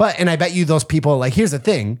 And I bet you those people, like, here's the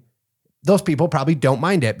thing. Those people probably don't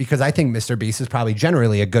mind it because I think Mr. Beast is probably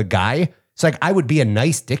generally a good guy. So like I would be a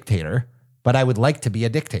nice dictator, but I would like to be a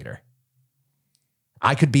dictator.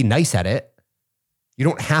 I could be nice at it. You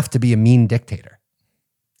don't have to be a mean dictator.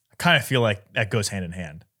 I kind of feel like that goes hand in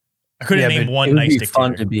hand. I couldn't name but one it would nice be dictator.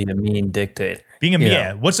 fun to be a mean dictator. Being a you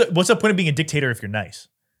yeah. know. What's the point of being a dictator if you're nice?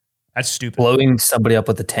 That's stupid. Blowing somebody up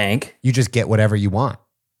with a tank. You just get whatever you want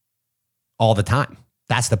all the time.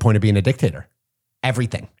 That's the point of being a dictator.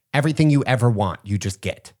 Everything you ever want, you just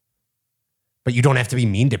get. But you don't have to be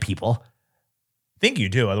mean to people. I think you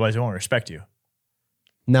do, otherwise they won't respect you.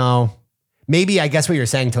 No. Maybe I guess what you're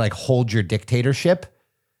saying to like hold your dictatorship.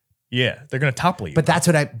 Yeah, they're gonna topple you. But that's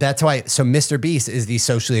why. So Mr. Beast is the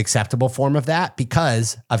socially acceptable form of that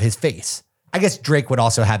because of his face. I guess Drake would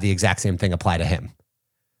also have the exact same thing apply to him.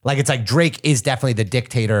 Like it's like Drake is definitely the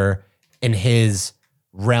dictator in his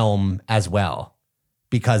realm as well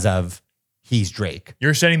because of he's Drake.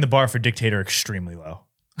 You're setting the bar for dictator extremely low.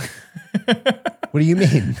 What do you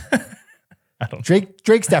mean? I don't.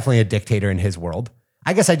 Drake's definitely a dictator in his world.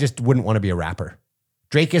 I guess I just wouldn't want to be a rapper.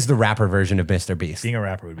 Drake is the rapper version of Mr. Beast. Being a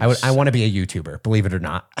rapper would be. I want to be a YouTuber, believe it or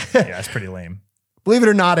not. Yeah, that's pretty lame. Believe it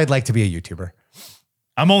or not, I'd like to be a YouTuber.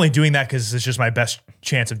 I'm only doing that because it's just my best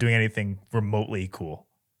chance of doing anything remotely cool.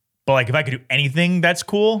 But like, if I could do anything that's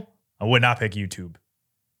cool, I would not pick YouTube.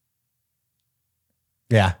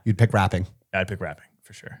 Yeah, you'd pick rapping. I'd pick rapping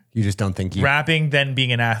for sure. You just don't think you. Rapping, then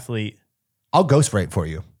being an athlete. I'll ghostwrite for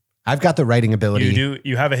you. I've got the writing ability.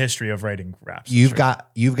 You have a history of writing raps. You've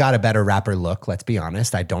Sure. got a better rapper look. Let's be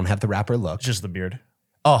honest. I don't have the rapper look. It's just the beard.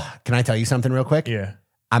 Oh, can I tell you something real quick? Yeah.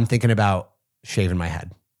 I'm thinking about shaving my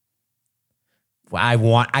head. I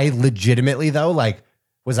legitimately though, like,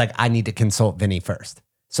 was like, I need to consult Vinny first.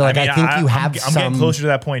 So like, I think you have I'm getting closer to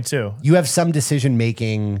that point too. You have some decision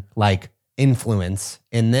making like influence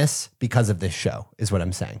in this because of this show, is what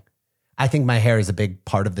I'm saying. I think my hair is a big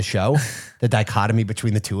part of the show. The dichotomy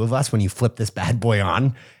between the two of us when you flip this bad boy on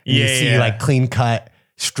and you see like clean cut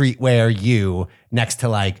streetwear you next to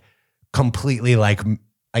like completely like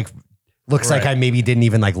looks like I maybe didn't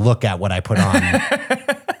even like look at what I put on.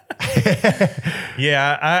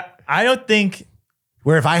 Yeah, I don't think.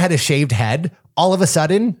 Where if I had a shaved head, all of a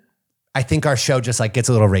sudden, I think our show just like gets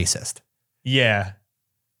a little racist. Yeah.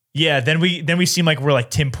 Yeah, then we seem like we're like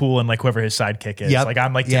Tim Pool and like whoever his sidekick is. Yep. Like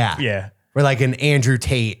I'm like yeah. We're like an Andrew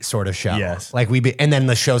Tate sort of show. Yes. Like and then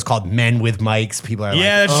the show's called Men with Mics. People are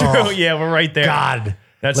Yeah, like, that's oh, true. Yeah, we're right there. God.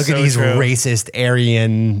 That's Look so at these true. racist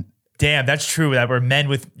Aryan. Damn, that's true. That we're men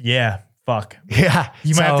with fuck. Yeah.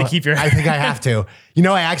 You might have to keep your I think I have to. You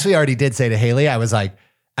know, I actually already did say to Haley, I was like,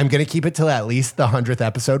 I'm gonna keep it till at least the 100th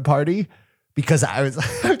episode party. Because I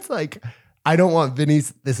was like, I don't want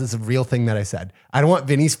Vinny's, this is a real thing that I said. I don't want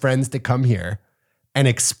Vinny's friends to come here and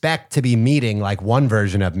expect to be meeting like one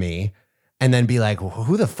version of me and then be like,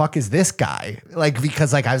 who the fuck is this guy? Like,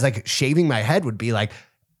 because like I was like shaving my head would be like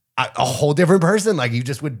a whole different person. Like you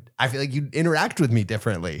just would, I feel like you'd interact with me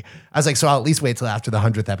differently. I was like, so I'll at least wait till after the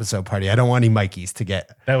 100th episode party. I don't want any Mikeys to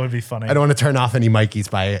get, That would be funny. I don't want to turn off any Mikeys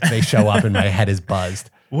by they show up and my head is buzzed.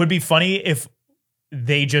 Would be funny if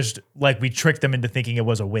they just like we tricked them into thinking it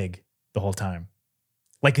was a wig the whole time.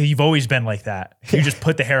 Like you've always been like that. You just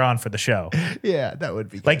put the hair on for the show. Yeah, that would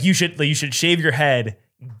be good. Like you should shave your head,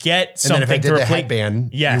 get And something then if I to did the replace.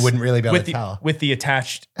 headband, Yes, you wouldn't really be able with to tell. with the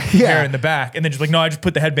attached Yeah. hair in the back, and then just like, no, I just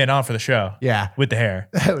put the headband on for the show. Yeah. with the hair.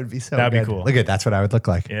 That would be so That'd be good. cool. Look at that's what I would look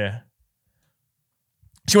like. Yeah.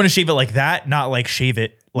 So you want to shave it like that, not like shave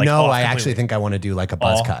it like no, off I completely? actually think I want to do like a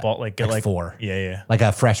buzz All cut. bald, like, get like 4. Yeah. Like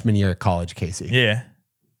a freshman year at college, Casey. Yeah.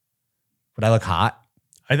 Would I look hot?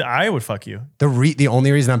 I would fuck you. The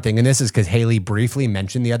only reason I'm thinking this is because Haley briefly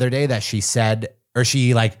mentioned the other day that she said, or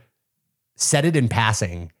she like said it in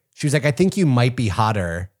passing. She was like, I think you might be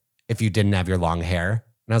hotter if you didn't have your long hair.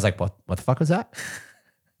 And I was like, what the fuck was that?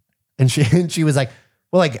 And she was like,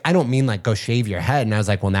 well, like, I don't mean like go shave your head. And I was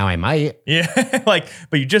like, well, now I might. Yeah. Like,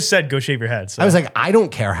 but you just said go shave your head. So I was like, I don't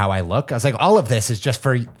care how I look. I was like, all of this is just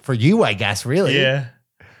for you, I guess, really. yeah.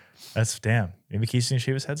 That's damn. Maybe Casey's gonna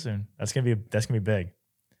shave his head soon. That's gonna be big.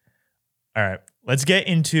 All right. Let's get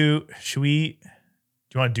into do you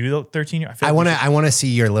want to do the 13 year? I want to see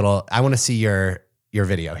your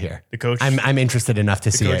video here. The coach. I'm interested enough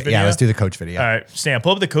to see coach it. video? Yeah, let's do the coach video. All right, Stan,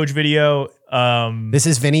 pull up the coach video. This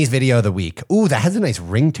is Vinny's video of the week. Ooh, that has a nice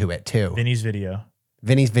ring to it too. Vinny's video.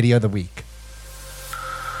 Vinny's video of the week.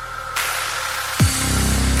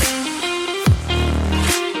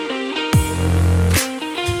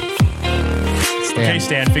 Okay,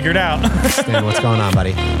 Stan, figure it out. Stan, what's going on,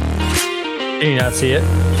 buddy? Can you not see it?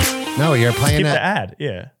 No, you're playing Skip it. the ad.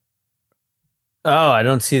 Yeah. Oh, I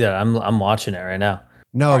don't see that. I'm watching it right now.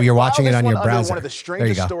 No, you're watching it on your Under browser. one of the There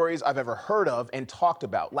you strangest go. stories I've ever heard of and talked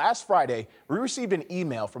about. Last Friday, we received an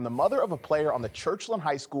email from the mother of a player on the Churchland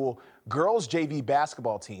High School girls JV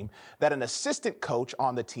basketball team that an assistant coach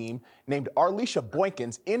on the team named Arlisha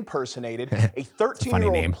Boykins impersonated a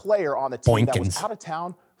 13-year-old player on the team that was Boykins. out of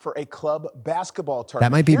town for a club basketball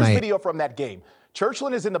tournament. That might be Here's my- video from that game.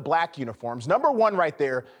 Churchland is in the black uniforms. Number one right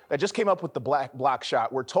there that just came up with the black block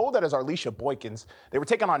shot. We're told that is Arlisha Boykins. They were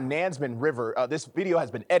taking on Nansman River. This video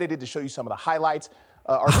has been edited to show you some of the highlights.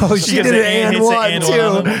 Oh, she did it and one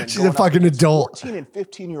too. She's a fucking adult. 14 and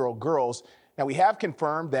 15-year-old girls. Now, we have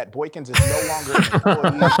confirmed that Boykins is no longer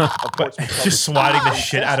an employee of Portsmouth. Just swatting the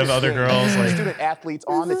shit out of other girls. Like, Student athletes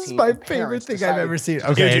on the This is team. my and favorite parents thing I've decided ever seen.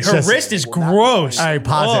 to Okay, dude, it's her just- wrist is gross. All right,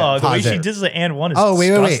 pause oh, it. the way Pause she it. does the and one is Oh,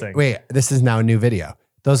 disgusting. wait. This is now a new video.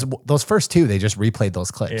 Those first two, they just replayed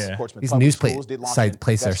those clips. Yeah. Portsmouth These Public news Schools did launch site an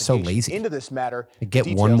places are so investigation lazy. into this matter. They get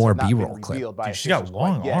Details one more have not been B-roll clip. revealed by Dude, she's got officials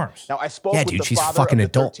long quite yet. arms. Now, I spoke Yeah, with dude, the she's father fucking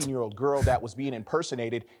of the adult. 13-year-old girl that was being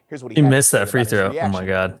impersonated. Here's what he He had to missed say that free about his throw. Oh my reaction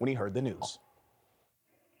God. when he heard the news.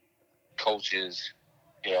 Coaches,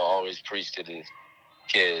 always preach to the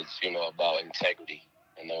kids, about integrity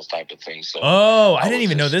and those type of things. So Oh, I didn't was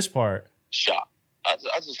even know just this part. shocked. I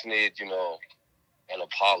just need, an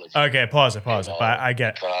apology. Okay, pause it. But I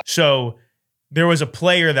get it. So there was a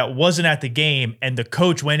player that wasn't at the game, and the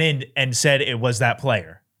coach went in and said it was that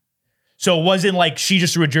player. So it wasn't like she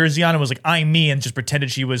just threw a jersey on and was like, I'm me, and just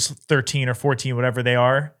pretended she was 13 or 14, whatever they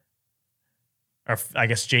are. Or I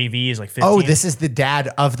guess JV is like 15. Oh, this is the dad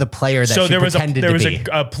of the player that So she there was pretended to be.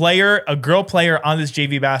 a girl player on this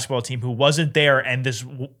JV basketball team who wasn't there, and this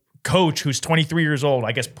coach who's 23 years old,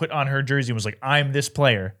 I guess, put on her jersey and was like, I'm this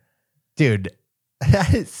player. Dude,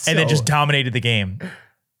 that is And then so- just dominated the game.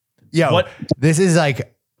 Yo, What- this is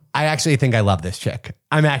like, I actually think I love this chick.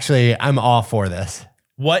 I'm all for this.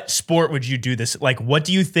 What sport would you do this? Like, what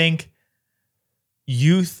do you think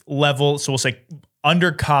youth level, so we'll say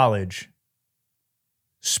under college,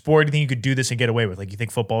 sport do you think you could do this and get away with? Like, you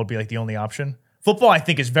think football would be like the only option? Football, I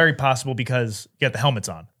think, is very possible because you got the helmets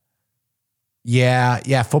on.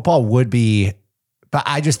 Yeah, football would be, but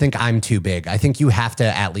I just think I'm too big. I think you have to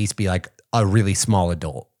at least be like a really small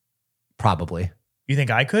adult, probably. You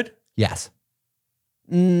think I could? Yes.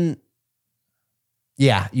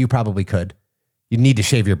 Yeah, you probably could. You'd need to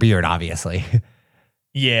shave your beard, obviously.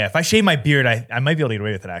 Yeah, if I shave my beard, I might be able to get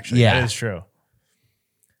away with it, actually. Yeah. That is true.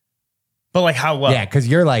 But like how well? Yeah, because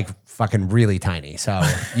you're like fucking really tiny, so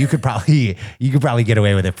you could probably get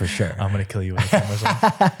away with it for sure. I'm gonna kill you with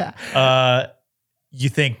a you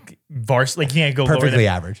think varsity? Like you can't go lower Perfectly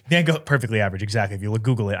than, average. You can't go perfectly average. Exactly. If you look,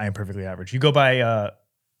 Google it, I am perfectly average. You go by.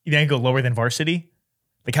 You can't go lower than varsity.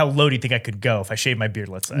 Like how low do you think I could go if I shaved my beard?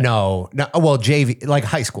 Let's say. No. Well, JV, like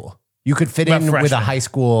high school. You could fit What in about with a freshmen? high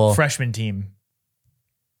school. Freshman team.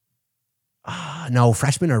 No,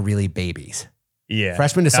 freshmen are really babies. Yeah.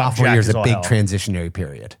 Freshman to That sophomore year is jack a all big hell. transitionary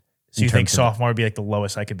period. So in you think terms of- sophomore would be like the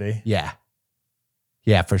lowest I could be? Yeah.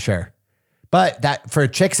 Yeah, for sure. But that for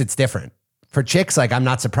chicks, it's different. For chicks, like I'm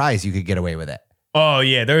not surprised you could get away with it. Oh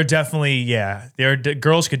yeah, there are definitely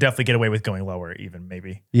girls could definitely get away with going lower even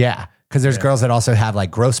maybe. Yeah. Because there's girls that also have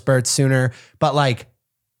like growth spurts sooner. But like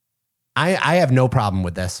I have no problem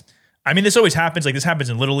with this. I mean, this always happens. Like this happens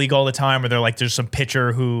in Little League all the time, where they're like, there's some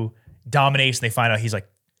pitcher who dominates, and they find out he's like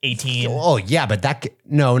 18. Oh yeah, but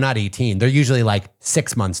no, not 18. They're usually like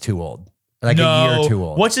 6 months too old. Like a year too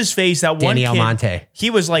old. What's his face? That Danny one kid, Almonte. he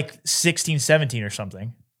was like 16, 17 or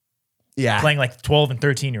something, Yeah. playing like 12 and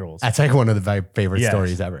 13 year olds. That's like one of my favorite Yes.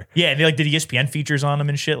 stories ever. Yeah, and they like did ESPN features on him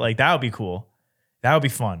and shit. Like that would be cool. That would be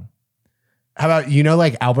fun. How about,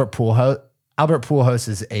 like Albert Pujols? Albert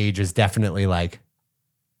Pujols' age is definitely like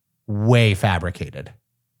way fabricated.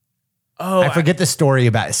 Oh, I forget the story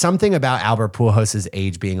about something about Albert Pujols'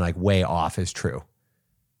 age being like way off is true.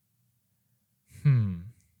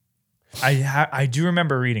 I do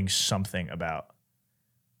remember reading something about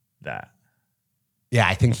that. Yeah,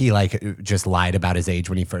 I think he like just lied about his age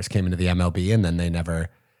when he first came into the MLB, and then they never.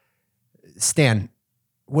 Stan,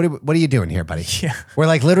 what are you doing here, buddy? Yeah. We're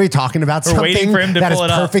like literally talking about We're waiting something for him to that is pull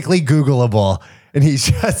it up. perfectly Googleable, and he's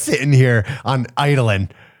just sitting here on idling.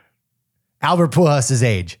 Albert Pujols'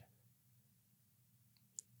 age,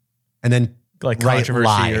 and then Like write controversy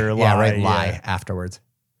lie. or Yeah, lie, write yeah. lie afterwards.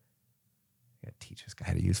 I gotta teach this guy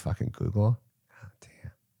how to use fucking Google. Oh,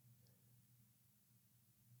 damn.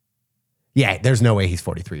 Yeah, there's no way he's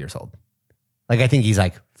 43 years old. Like, I think he's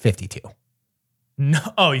like 52. No,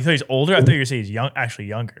 oh, you thought he's older? I thought you were gonna say he's young, actually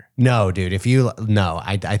younger. No, dude. I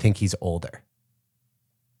think he's older.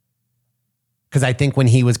 Because I think when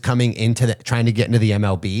he was coming into trying to get into the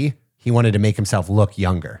MLB, he wanted to make himself look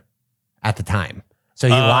younger at the time. So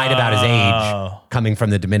he lied about his age coming from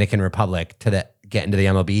the Dominican Republic to get into the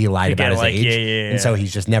MLB. He lied To about get, his like, age. yeah. And so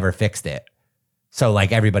he's just never fixed it. So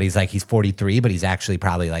like everybody's like, he's 43, but he's actually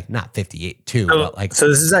probably like not 58 too. But like, So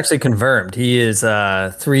this is actually confirmed. He is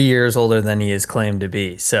 3 years older than he is claimed to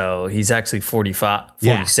be. So he's actually 45,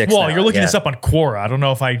 46 Well, now. you're looking Yeah. this up on Quora. I don't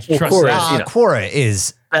know if I trust Quora, that. you know. Quora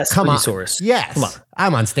is Best come resource. on. Yes. Come on.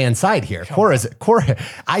 I'm on Stan's side here. Quora.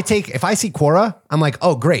 If I see Quora, I'm like,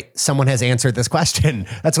 oh, great. Someone has answered this question.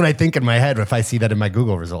 That's what I think in my head if I see that in my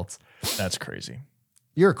Google results. That's crazy.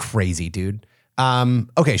 You're crazy, dude.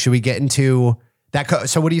 Okay. Should we get into that?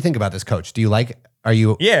 So what do you think about this coach? Are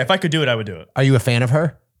you Yeah, if I could do it, I would do it. a fan of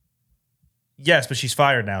her? Yes, but she's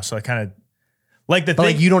fired now, so I kind of like the But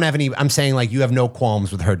thing. like, you don't have any, I'm saying like you have no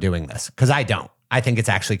qualms with her doing this. Cause I don't. I think it's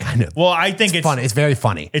actually kind of, well, I think it's fun. It's very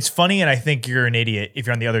funny. It's funny, and I think you're an idiot if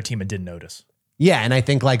you're on the other team and didn't notice. Yeah, and I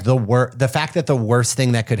think like the fact that the worst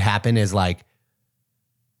thing that could happen is like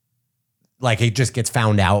it just gets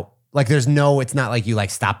found out. Like it's not like you like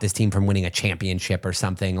stop this team from winning a championship or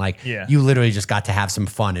something. Like Yeah. you literally just got to have some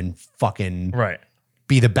fun and fucking Right.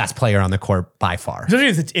 be the best player on the court by far.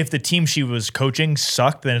 Especially if the team she was coaching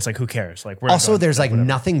sucked, then it's like, who cares? Like, we're not Also, going- there's like whatever.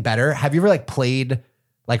 nothing better. Have you ever like played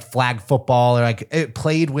like flag football or like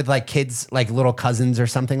played with like kids, like little cousins or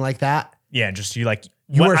something like that? Yeah, just you like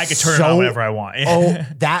You are I could turn it on so- whenever I want. Oh,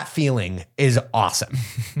 that feeling is awesome.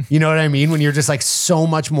 You know what I mean? When you're just like so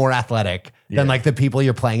much more athletic than like the people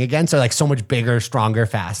you're playing against are like so much bigger, stronger,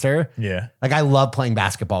 faster. Yeah. Like I love playing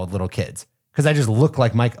basketball with little kids because I just look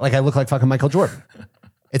like I look like fucking Michael Jordan.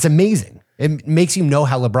 It's amazing. It makes you know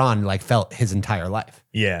how LeBron like felt his entire life.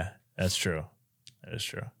 Yeah, that's true. That is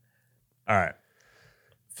true. All right.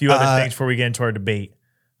 A few other things before we get into our debate.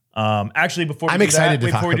 Actually, before we I'm do excited that,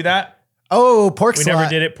 to talk before we do that, Oh, pork we slut. never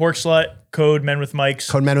did it. Pork slut, code Men with Mikes.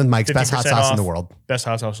 Code Men with Mikes, best hot 15% sauce in the off. world. Best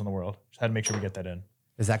hot sauce in the world. Just had to make sure we get that in.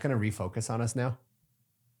 Is that going to refocus on us now?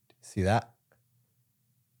 See that?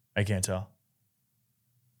 I can't tell.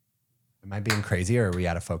 Am I being crazy or are we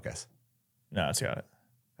out of focus? No, it's got it.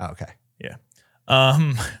 Oh, okay. Yeah.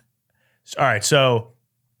 All right. So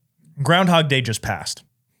Groundhog Day just passed.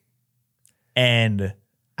 And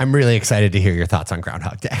I'm really excited to hear your thoughts on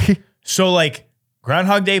Groundhog Day. so like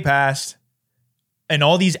Groundhog Day passed and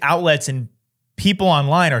all these outlets and people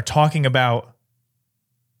online are talking about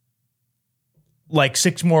like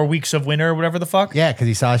 6 more weeks of winter or whatever the fuck. Yeah, because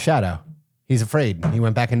he saw a shadow. He's afraid. He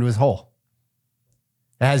went back into his hole.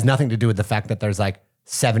 It has nothing to do with the fact that there's like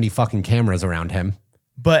 70 fucking cameras around him.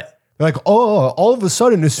 But They're like, oh, all of a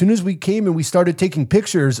sudden, as soon as we came and we started taking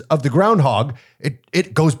pictures of the groundhog,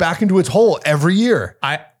 it goes back into its hole every year.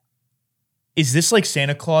 is this like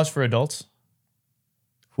Santa Claus for adults?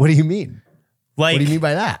 What do you mean? Like, What do you mean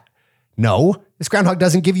by that? No, This groundhog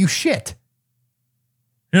doesn't give you shit.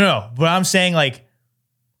 No. But I'm saying like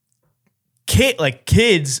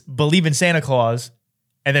kids believe in Santa Claus,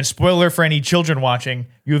 and then spoiler for any children watching,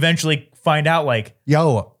 you eventually find out like,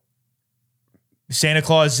 yo, Santa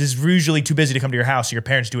Claus is usually too busy to come to your house, so your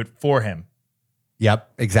parents do it for him.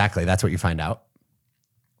 Yep, exactly. That's what you find out.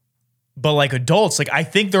 But like adults, like I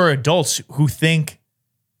think there are adults who think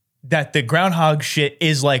that the groundhog shit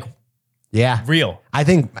is like real. I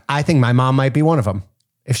think my mom might be one of them.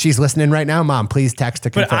 If she's listening right now, Mom, please text to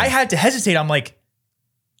confirm. But I had to hesitate. I'm like,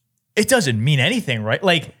 it doesn't mean anything, right?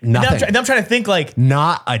 Like, nothing. And I'm trying to think like,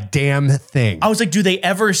 not a damn thing. I was like, do they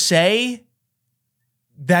ever say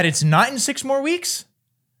that it's not in 6 more weeks?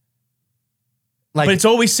 Like, but it's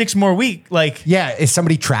always 6 more weeks. Like, yeah, is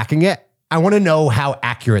somebody tracking it? I want to know how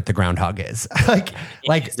accurate the groundhog is.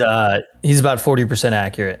 He's about 40%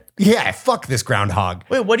 accurate. Yeah, fuck this groundhog.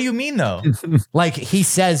 Wait, what do you mean though? Like he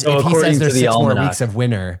says, So if he says there's 6 more almanac. weeks of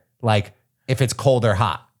winter, like if it's cold or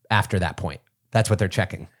hot after that point, that's what they're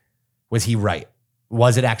checking. Was he right?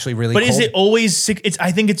 Was it actually really But cold? is it always 6?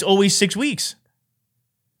 I think it's always 6 weeks.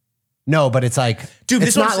 No, but it's like, dude,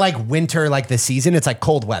 it's not like winter, like the season. It's like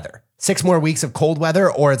cold weather. 6 more weeks of cold weather,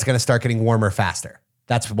 or it's going to start getting warmer faster.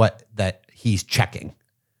 That's what that he's checking.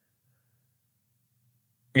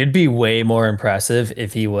 It'd be way more impressive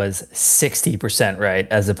if he was 60% right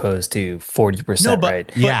as opposed to 40%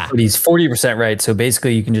 right. Yeah. But he's 40% right. So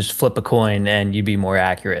basically you can just flip a coin and you'd be more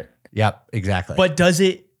accurate. Yep, exactly. But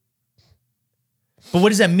what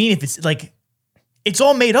does that mean if it's like, it's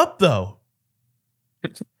all made up though?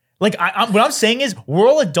 Like what I'm saying is we're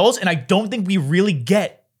all adults and I don't think we really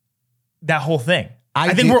get that whole thing.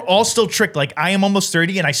 I think we're all still tricked. Like I am almost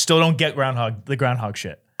 30 and I still don't get the groundhog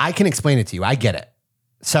shit. I can explain it to you. I get it.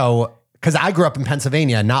 So, because I grew up in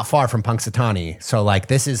Pennsylvania, not far from Punxsutawney. So like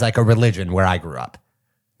this is like a religion where I grew up.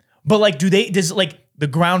 But like, does the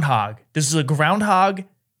groundhog,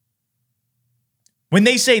 when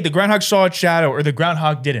they say the groundhog saw its shadow or the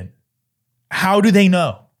groundhog didn't, how do they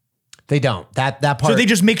know? They don't. That part. So they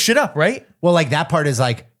just make shit up, right? Well, like that part is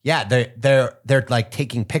like, yeah, they're like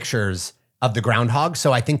taking pictures of the groundhog.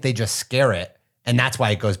 So I think they just scare it. And that's why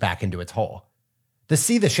it goes back into its hole. The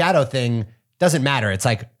see the shadow thing doesn't matter. It's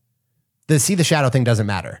like the see the shadow thing doesn't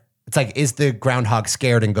matter. It's like, is the groundhog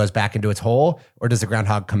scared and goes back into its hole, or does the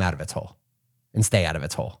groundhog come out of its hole and stay out of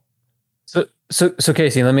its hole? So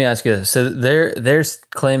Casey, let me ask you this. So they're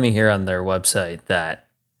claiming here on their website that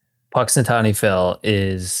Punxsutawney Phil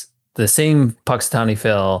is the same Punxsutawney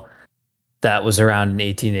Phil that was around in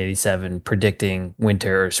 1887 predicting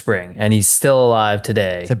winter or spring, and he's still alive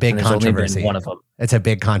today. It's a big and there's only been controversy. one of them. It's a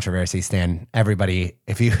big controversy, Stan. Everybody,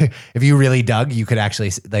 if you really dug, you could actually,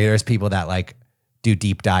 like, there's people that like do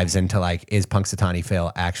deep dives into like, is Punxsutawney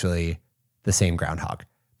Phil actually the same groundhog?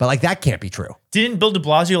 But like that can't be true. Didn't Bill de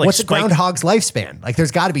Blasio like what's the groundhog's lifespan? Like there's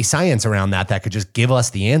got to be science around that could just give us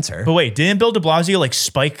the answer. But wait, didn't Bill de Blasio like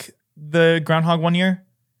spike the groundhog one year?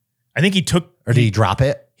 I think he took, or did he drop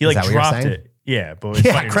it? He like dropped it. Yeah, but it's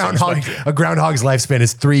funny to say a groundhog's lifespan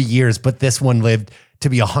is 3 years, but this one lived to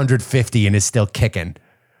be 150 and is still kicking.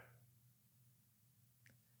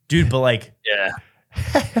 Dude, but like, yeah.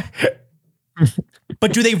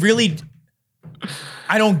 But do they really?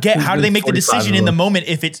 I don't get how do they make the decision in the moment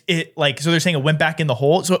if it like, so they're saying it went back in the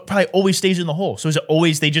hole, so it probably always stays in the hole. So is it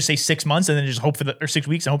always they just say 6 months and then just hope or 6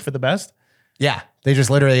 weeks and hope for the best? Yeah, they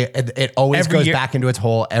just literally it always Every goes year. back into its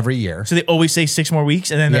hole every year. So they always say 6 more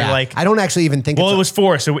weeks and then they're like, I don't actually even think. Well, it was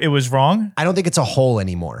 4, so it was wrong. I don't think it's a hole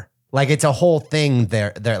anymore. Like it's a whole thing.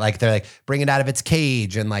 They're like bring it out of its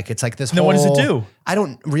cage and like it's like this. No, whole, what does it do? I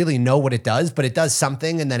don't really know what it does, but it does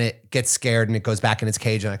something, and then it gets scared and it goes back in its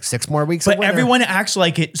cage and like 6 more weeks. But everyone acts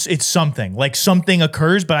like it's something, like something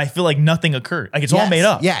occurs, but I feel like nothing occurred. Like it's all made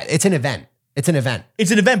up. Yeah, it's an event. It's an event.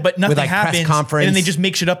 It's an event, but nothing With, like, press happens. conference. And then they just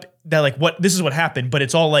make shit up that like this is what happened, but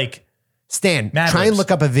it's all like Stan, Mad try and Libs.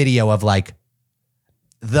 look up a video of like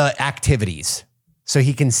the activities so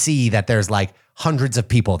he can see that there's like hundreds of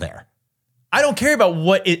people there. I don't care about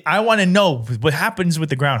I want to know what happens with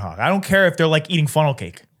the groundhog. I don't care if they're like eating funnel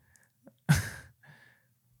cake.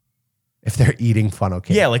 If they're eating funnel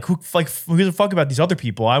cake. Yeah, like who gives a fuck about these other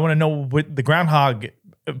people? I want to know what the groundhog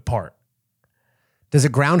part. Does a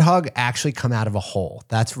groundhog actually come out of a hole?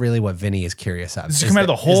 That's really what Vinny is curious of. Does it come out of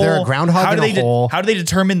the hole? Is there a groundhog in a hole? How do they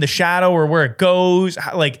determine the shadow or where it goes?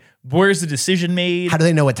 Where's the decision made? How do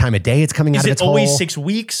they know what time of day it's coming out of its hole? Is it always 6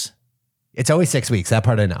 weeks? It's always 6 weeks. That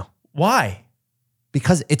part I know. Why?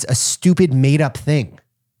 Because it's a stupid made up thing.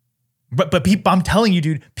 But people, I'm telling you,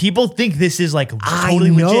 dude, people think this is like I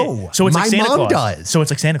totally know. legit. So it's My like Santa mom Claus. does. So it's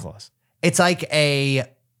like Santa Claus.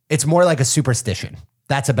 It's more like a superstition.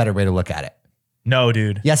 That's a better way to look at it. No,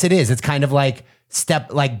 dude. Yes, it is. It's kind of like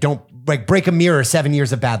don't break a mirror, 7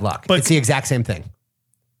 years of bad luck. But it's the exact same thing.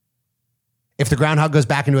 If the groundhog goes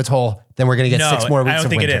back into its hole, then we're going to get 6 more weeks I don't of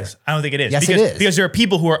think winter. it is. I don't think it is. Yes, because, it is. Because there are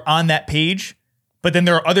people who are on that page, but then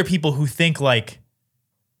there are other people who think like,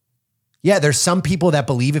 yeah, there's some people that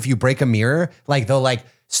believe if you break a mirror, like they'll like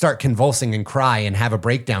start convulsing and cry and have a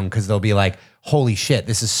breakdown because they'll be like, holy shit,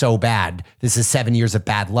 this is so bad. This is 7 years of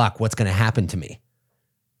bad luck. What's going to happen to me?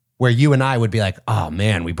 Where you and I would be like, oh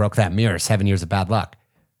man, we broke that mirror, 7 years of bad luck.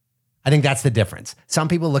 I think that's the difference. Some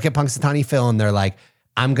people look at Punxsutawney Phil and they're like,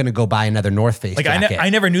 I'm going to go buy another North Face like jacket. I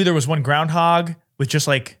never knew there was one groundhog with just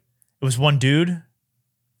like, it was one dude.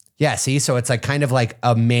 Yeah, see? So it's like kind of like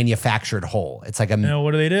a manufactured hole. It's like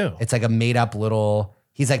what do they do? It's like a made up little,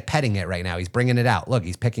 he's like petting it right now. He's bringing it out. Look,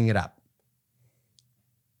 he's picking it up.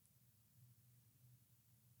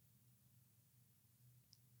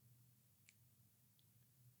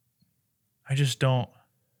 I just don't.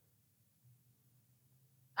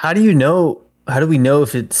 How do you know? How do we know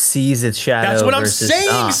if it sees its shadow? That's what I'm versus saying,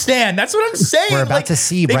 not? Stan. That's what I'm saying. We're about to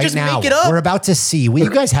see they right just now. Make it up. We're about to see. Will you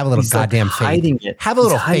guys have a little He's, like, goddamn hiding faith? it. Have a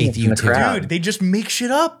little He's hiding faith, it you from the two. crowd. Dude, they just make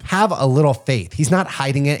shit up. Have a little faith. He's not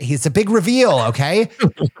hiding it. It's a big reveal, okay?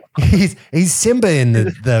 he's Simba in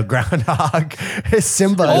the groundhog.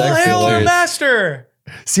 Simba. Oh, hail our master.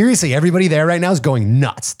 Seriously, everybody there right now is going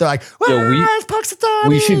nuts. They're like, where's Punxsutawney?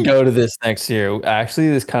 We should go to this next year. Actually,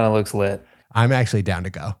 this kind of looks lit. I'm actually down to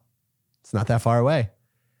go. It's not that far away.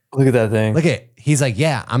 Look at that thing. Look at it. He's like,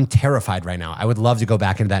 yeah, I'm terrified right now. I would love to go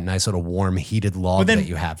back into that nice little warm, heated log that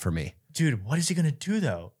you have for me. Dude, what is he gonna do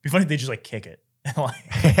though? It'd be funny if they just like kick it.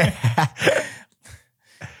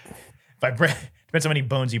 Depends how many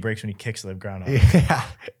bones he breaks when he kicks the groundhog. Yeah.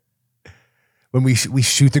 When we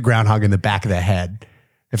shoot the groundhog in the back of the head,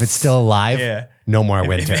 if it's still alive, Yeah. no more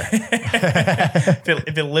winter.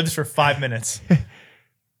 If it lives for 5 minutes.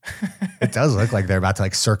 It does look like they're about to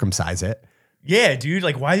like circumcise it. Yeah, dude.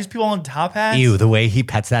 Like, why are these people on top hats? Ew, the way he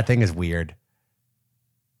pets that thing is weird.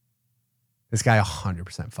 This guy 100%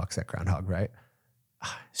 fucks that groundhog, right?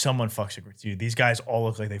 Someone fucks it. Dude, these guys all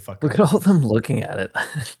look like they fuck. Look at all of them looking at it.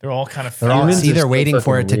 They're all kind of. They're all, Humans see, are they're so waiting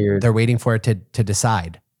for it fucking to. weird. They're waiting for it to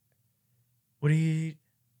decide. What do you?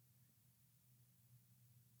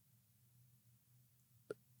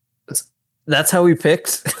 That's how we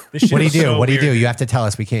picked. This shit What do you is do? so What do you do? weird. You have to tell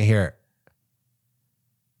us. We can't hear it.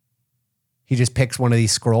 He just picks one of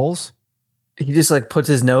these scrolls. He just like puts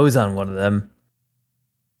his nose on one of them.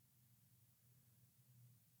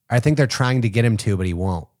 I think they're trying to get him to, but he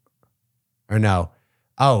won't. Or no.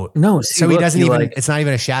 Oh, No, so he look, doesn't even. like, It's not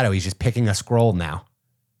even a shadow. He's just picking a scroll now.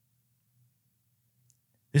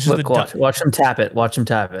 This is look, the watch him tap it. Watch him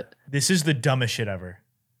tap it. This is the dumbest shit ever.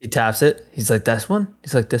 He taps it. He's like, "This one."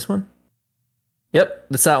 He's like, "This one." Yep,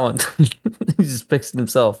 that's that one. He just picks it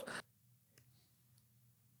himself.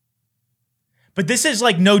 But this is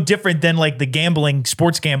like no different than like the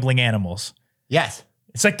sports gambling animals. Yes.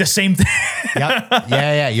 It's like the same thing. Yep.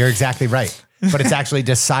 Yeah. You're exactly right. But it's actually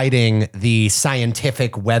deciding the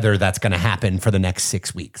scientific weather that's going to happen for the next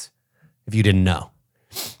 6 weeks. If you didn't know.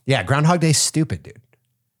 Yeah. Groundhog Day's stupid, dude.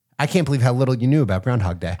 I can't believe how little you knew about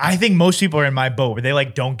Groundhog Day. I think most people are in my boat where they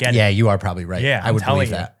like don't get Yeah, it. you are probably right. Yeah, I would telling believe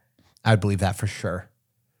you. that. I would believe that for sure.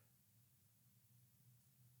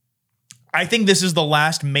 I think this is the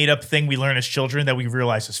last made up thing we learn as children that we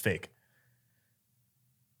realize is fake.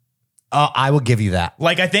 I will give you that.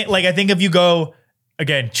 Like I think if you go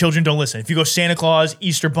again, children don't listen. If you go Santa Claus,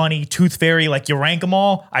 Easter Bunny, Tooth Fairy, like you rank them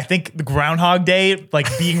all. I think the Groundhog Day, like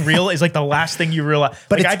being real, is like the last thing you realize.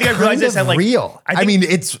 But like, it's I think I kind realized this of at like real. I mean,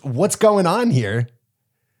 it's what's going on here.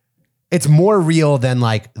 It's more real than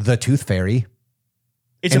like the Tooth Fairy.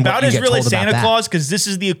 It's and what about you as get real as told about Santa that. Claus because this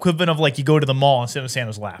is the equivalent of like you go to the mall and sit on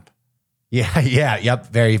Santa's lap. Yeah, yep.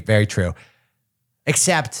 Very, very true.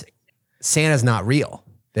 Except Santa's not real.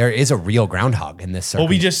 There is a real groundhog in this circle. Well,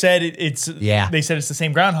 we just said it's. Yeah. They said it's the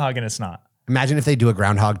same groundhog and it's not. Imagine if they do a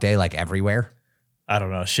Groundhog Day like everywhere. I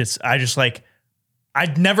don't know. I just like. I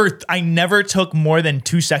never took more than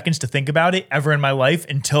 2 seconds to think about it ever in my life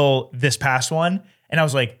until this past one, and I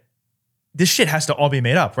was like, this shit has to all be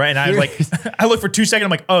made up, right? And I was like, I look for 2 seconds.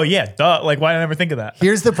 I'm like, oh yeah, duh. Like, why did I never think of that?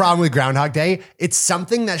 Here's the problem with Groundhog Day. It's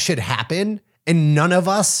something that should happen and none of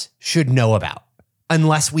us should know about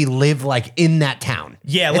unless we live like in that town.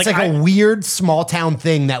 Yeah. It's like a weird small town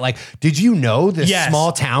thing that like, did you know this Yes.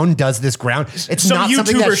 small town does this ground? It's Some not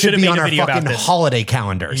something YouTuber that should should have be made on a our video about fucking this. holiday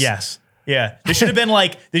calendars. Yes. Yeah, there should have been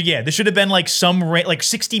like some like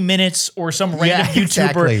 60 Minutes or some random YouTuber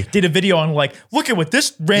exactly. did a video on like, look at what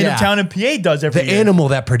this random town in PA does every year. The animal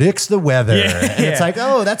that predicts the weather. And it's like,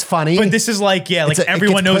 oh, that's funny. But this is like,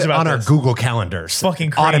 everyone knows about on this. our Google calendars.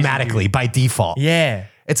 Fucking crazy, automatically by default. Yeah.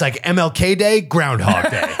 It's like MLK Day,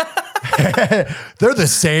 Groundhog Day. They're the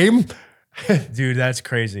same. Dude, that's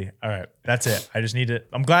crazy. All right, that's it.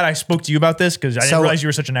 I'm glad I spoke to you about this because I didn't realize you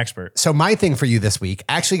were such an expert. So my thing for you this week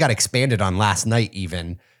actually got expanded on last night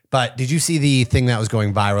even, but did you see the thing that was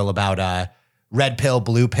going viral about red pill,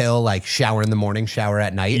 blue pill, like shower in the morning, shower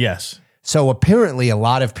at night? Yes. So apparently a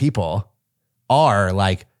lot of people are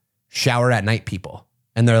like shower at night people.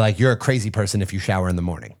 And they're like, you're a crazy person if you shower in the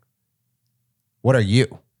morning. What are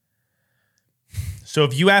you? So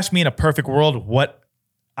if you ask me in a perfect world,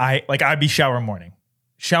 I'd be shower morning.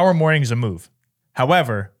 Shower morning is a move.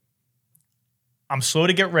 However, I'm slow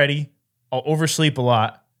to get ready. I'll oversleep a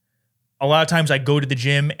lot. A lot of times I go to the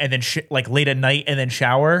gym and then like late at night and then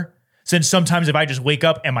shower. Since sometimes if I just wake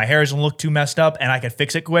up and my hair doesn't look too messed up and I can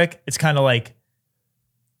fix it quick, it's kind of like,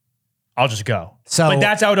 I'll just go. But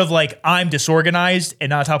that's out of like, I'm disorganized and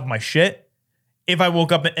not on top of my shit. If I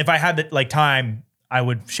woke up, if I had the like time, I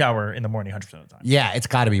would shower in the morning 100% of the time. Yeah, it's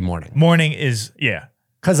got to be morning. Morning is, yeah.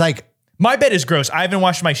 Because like, my bed is gross. I haven't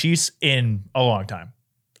washed my sheets in a long time.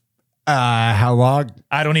 How long?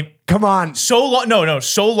 I don't even. Come on. So long. No.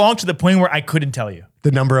 So long to the point where I couldn't tell you.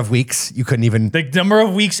 The number of weeks you couldn't even. The number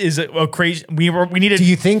of weeks is a crazy. We needed. Do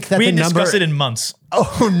you think that we the didn't number? Discuss it in months?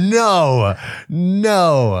 Oh no.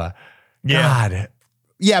 Yeah. God.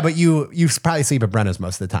 Yeah, but you probably sleep at Brenna's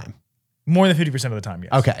most of the time. More than 50% of the time.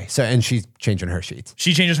 Yes. Okay. So and she's changing her sheets.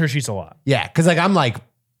 She changes her sheets a lot. Yeah, because like I'm like,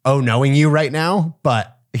 knowing you right now,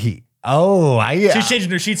 but she's changing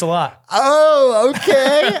her sheets a lot. Oh,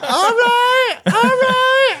 okay. All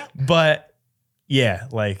right. But yeah,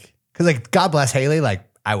 like because like God bless Haley, like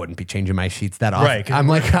I wouldn't be changing my sheets that often. Right. I'm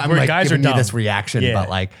like guys giving are you dumb. this reaction, Yeah.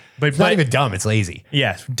 but it's not even dumb. It's lazy.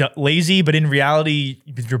 Yeah, lazy. But in reality,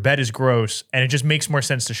 your bed is gross, and it just makes more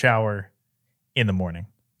sense to shower in the morning.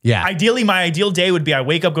 Yeah. Ideally, my ideal day would be I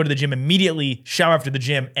wake up, go to the gym immediately, shower after the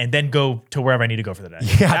gym, and then go to wherever I need to go for the day.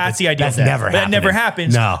 Yeah, that's the ideal that's day. never But that never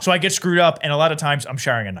happens. No. So I get screwed up, and a lot of times I'm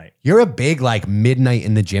showering at night. You're a big like midnight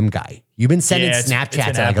in the gym guy. You've been sending Yeah, it's been Snapchats at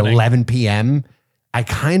like happening. 11 p.m. I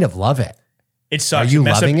kind of love it. It sucks. Are you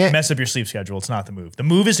mess loving it? Mess up your sleep schedule. It's not the move. The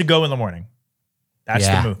move is to go in the morning. That's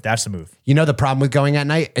Yeah. the move. That's the move. You know, the problem with going at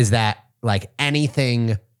night is that like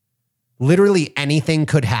literally anything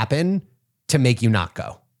could happen to make you not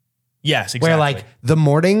go. Yes, exactly. Where like the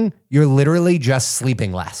morning, you're literally just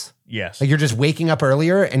sleeping less. Yes. Like you're just waking up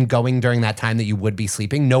earlier and going during that time that you would be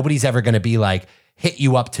sleeping. Nobody's ever going to be like hit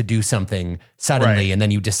you up to do something suddenly Right. and then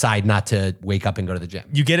you decide not to wake up and go to the gym.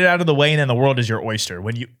 You get it out of the way, and then the world is your oyster.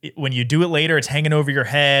 When you do it later, it's hanging over your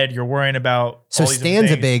head. You're worrying about. So all these different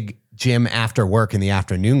Stan's a things. big gym after work in the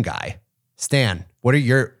afternoon guy. Stan, what are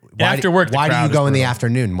your After work, the Why do crowd you is go in the brutal.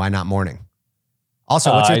 afternoon? Why not morning?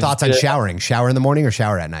 Also, what's your I thoughts on just- showering? Shower in the morning or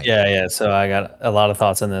shower at night? Yeah. So I got a lot of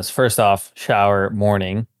thoughts on this. First off, shower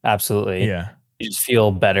morning. Absolutely. Yeah. You just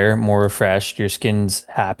feel better, more refreshed. Your skin's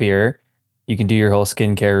happier. You can do your whole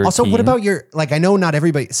skincare routine. Also, what about your, like, I know not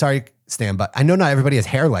everybody, sorry, Stan, but I know not everybody has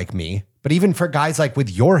hair like me, but even for guys like with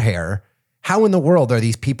your hair, how in the world are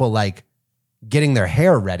these people like getting their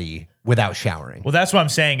hair ready without showering? Well, that's what I'm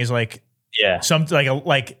saying is like, Yeah. something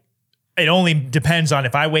like it only depends on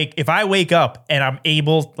if I wake up and I'm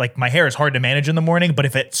able, like my hair is hard to manage in the morning, but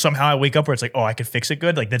if it somehow I wake up where it's like, oh, I could fix it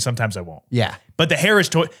good, like then sometimes I won't. Yeah. But the hair is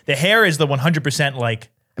the 100% like.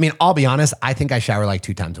 I mean, I'll be honest, I think I shower like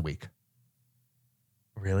 2 times a week.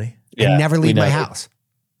 Really? I never we leave my know. house.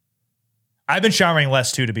 I've been showering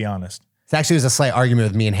less too, to be honest. It actually was a slight argument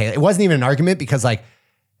with me and Haley. It wasn't even an argument because like,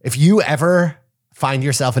 if you ever find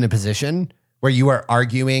yourself in a position where you are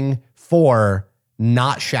arguing for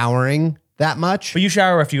not showering that much. But you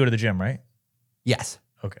shower after you go to the gym, right? Yes.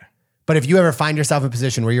 Okay. But if you ever find yourself in a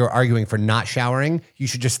position where you're arguing for not showering, you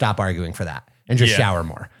should just stop arguing for that and just Yeah. shower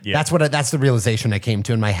more. Yeah. That's the realization I came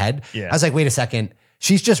to in my head. Yeah. I was like, wait a second.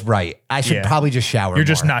 She's just right. I should Yeah. probably just shower You're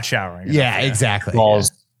just more. not showering. Yeah, exactly.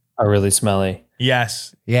 Balls are really smelly.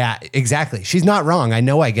 Yes. Yeah, exactly. She's not wrong. I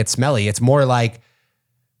know I get smelly. It's more like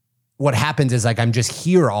what happens is like I'm just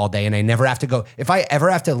here all day and I never have to go. If I ever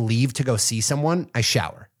have to leave to go see someone, I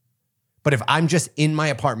shower. But if I'm just in my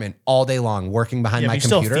apartment all day long working behind Yeah, my but you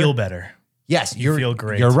computer, still feel better. yes, You feel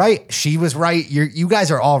great. You're right. She was right. You guys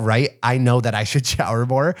are all right. I know that I should shower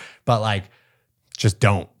more, but like just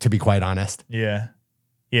don't, to be quite honest. Yeah.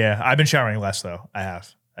 Yeah. I've been showering less though. I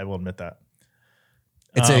will admit that.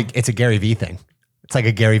 It's a Gary Vee thing. It's like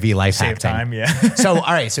a Gary Vee life hack Save time, thing. yeah. So,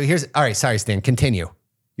 all right. So sorry, Stan, continue.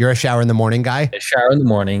 You're a shower in the morning guy? I shower in the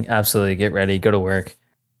morning, absolutely. Get ready, go to work.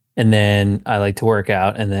 And then I like to work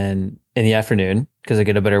out. And then in the afternoon, because I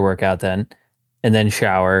get a better workout then, and then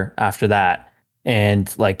shower after that.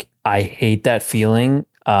 And like, I hate that feeling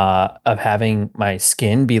of having my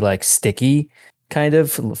skin be like sticky, kind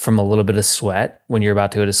of from a little bit of sweat when you're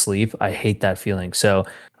about to go to sleep. I hate that feeling. So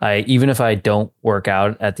even if I don't work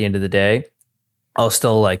out at the end of the day, I'll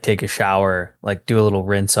still like take a shower, like do a little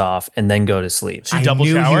rinse off, and then go to sleep. So you I double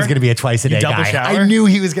knew shower? he was going to be a twice a day double guy. shower? I knew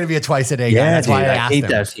he was going to be a twice a day guy. That's why I asked hate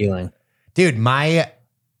him. that feeling. Dude, my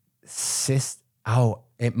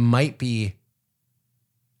it might be,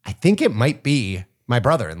 I think it might be my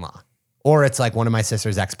brother-in-law, or it's like one of my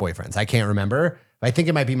sister's ex-boyfriends. I can't remember, but I think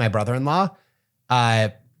it might be my brother-in-law.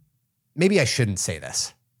 Maybe I shouldn't say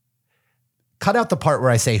this. Cut out the part where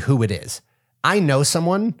I say who it is. I know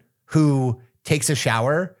someone who takes a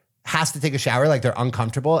shower, has to take a shower like they're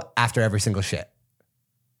uncomfortable after every single shit.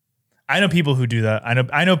 I know people who do that.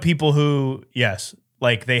 I know people who, yes,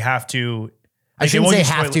 like they have to. I shouldn't say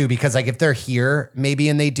have to, because like if they're here, maybe,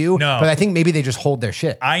 and they do. No. But I think maybe they just hold their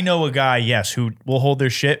shit. I know a guy, yes, who will hold their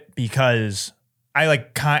shit because I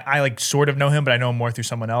like sort of know him, but I know him more through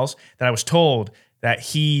someone else. That I was told that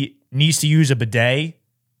he needs to use a bidet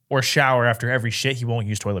or shower after every shit. He won't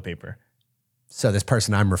use toilet paper. So this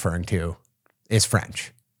person I'm referring to is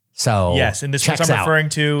French. So yes, and this checks person I'm out. referring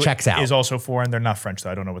to Checks out. is also foreign. They're not French, though.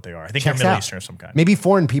 I don't know what they are. I think Checks they're Middle out. Eastern of some kind. Maybe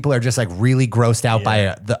foreign people are just like really grossed out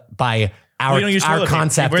by our, we don't use our toilet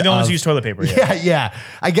concept. paper. We're the ones of, who use toilet paper. Yeah.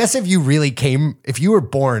 I guess if you were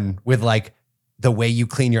born with like the way you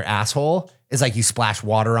clean your asshole is like you splash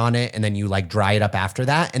water on it and then you like dry it up after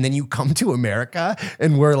that. And then you come to America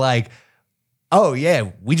and we're like, oh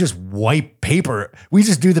yeah, we just wipe paper. We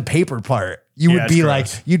just do the paper part. You would be like,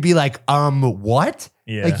 what?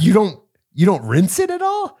 Yeah. Like you don't rinse it at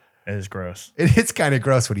all? It is gross. It's kind of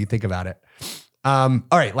gross when you think about it. All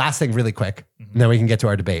right, last thing really quick, and then we can get to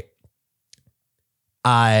our debate.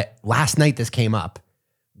 Last night this came up.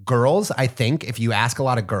 Girls, I think if you ask a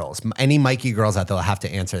lot of girls, any Mikey girls out there will have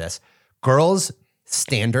to answer this. Girls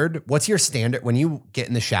standard, what's your standard when you get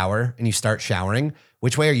in the shower and you start showering,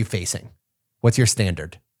 which way are you facing? What's your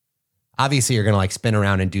standard? Obviously you're going to like spin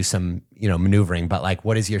around and do some, maneuvering, but like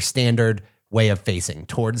what is your standard way of facing?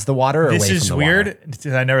 Towards the water or away from the water? This is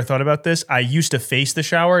weird. I never thought about this. I used to face the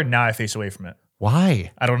shower. Now I face away from it.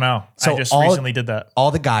 Why? I don't know. So I just recently did that.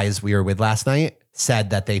 All the guys we were with last night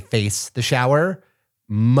said that they face the shower.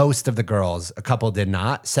 Most of the girls, a couple did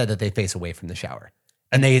not, said that they face away from the shower.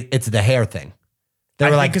 And it's the hair thing. They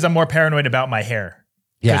were like, because I'm more paranoid about my hair.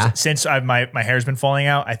 Yeah. Since my hair's been falling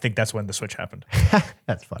out, I think that's when the switch happened.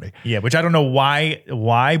 That's funny. Yeah, which I don't know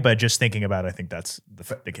why, but just thinking about it, I think that's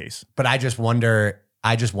the case. But I just wonder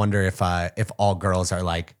if all girls are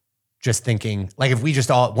like just thinking, like if we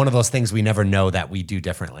just all, one of those things we never know that we do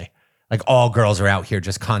differently. Like all girls are out here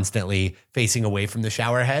just constantly facing away from the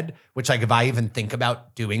shower head, which like if I even think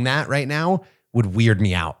about doing that right now would weird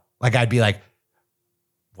me out. Like I'd be like,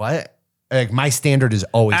 what? Like my standard is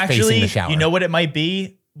always facing the shower. You know what it might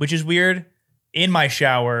be, which is weird? In my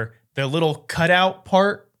shower, the little cutout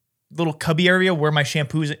part, little cubby area where my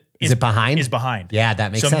shampoo is it behind? Is behind. Yeah,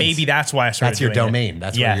 that makes sense. So maybe that's why I started doing it. That's your domain.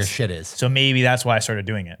 That's where your shit is. So maybe that's why I started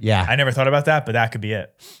doing it. Yeah. I never thought about that, but that could be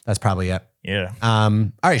it. That's probably it. Yeah.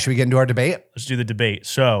 All right, should we get into our debate? Let's do the debate.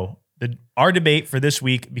 So our debate for this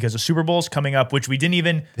week, because the Super Bowl's coming up, which we didn't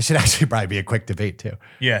even... This should actually probably be a quick debate too.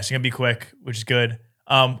 Yeah, it's going to be quick, which is good.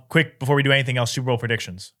 Quick, before we do anything else, Super Bowl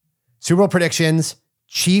predictions. Super Bowl predictions,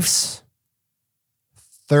 Chiefs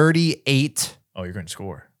 38. Oh, you're going to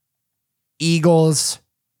score. Eagles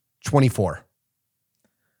 24.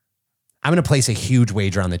 I'm going to place a huge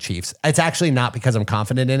wager on the Chiefs. It's actually not because I'm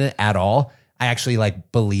confident in it at all. I actually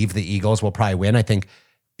like believe the Eagles will probably win. I think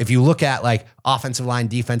if you look at like offensive line,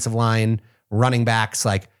 defensive line, running backs,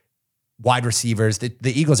 like wide receivers, the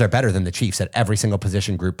Eagles are better than the Chiefs at every single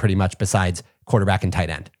position group, pretty much besides quarterback and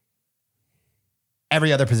tight end.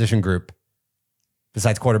 Every other position group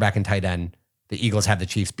besides quarterback and tight end, the Eagles have the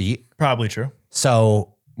Chiefs beat. Probably true.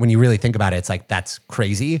 So when you really think about it, it's like, that's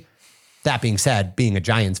crazy. That being said, being a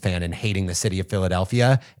Giants fan and hating the city of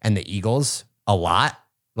Philadelphia and the Eagles a lot,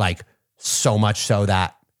 like so much so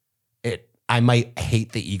that I might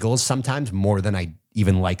hate the Eagles sometimes more than I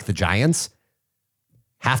even like the Giants,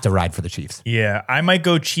 have to ride for the Chiefs. Yeah, I might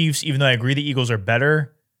go Chiefs, even though I agree the Eagles are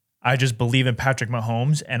better. I just believe in Patrick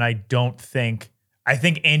Mahomes, and I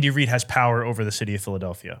think Andy Reid has power over the city of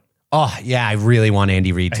Philadelphia. Oh, yeah, I really want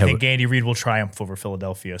Andy Reid to. I think Andy Reid will triumph over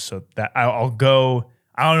Philadelphia, so that I'll go.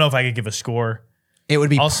 I don't know if I could give a score. It would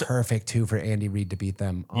be Also- perfect too for Andy Reid to beat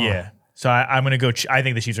them. Oh. Yeah. So I'm going to go. I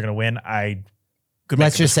think the Chiefs are going to win. I could make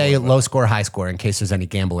Let's up just the say score, but low score, high score in case there's any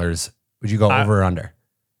gamblers. Would you go over or under?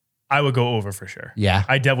 I would go over for sure. Yeah.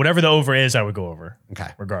 Whatever the over is, I would go over. Okay.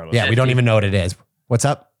 Regardless. Yeah, we don't even know what it is. What's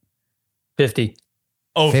up? 50.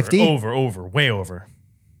 Over, 50? over, way over.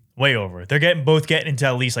 Way over. They're both getting into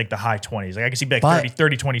at least like the high 20s. Like I can see like But-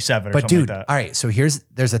 30, 27 or But something dude, like that. all right. So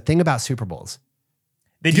there's a thing about Super Bowls.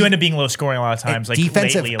 They do end up being low scoring a lot of times. Like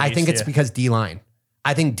Defensive. lately, at I least, think it's yeah. because D line.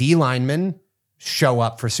 I think D linemen show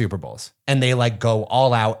up for Super Bowls and they like go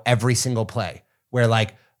all out every single play. Where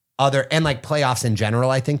like like playoffs in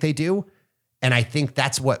general, I think they do. And I think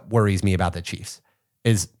that's what worries me about the Chiefs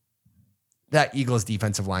is that Eagles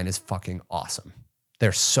defensive line is fucking awesome.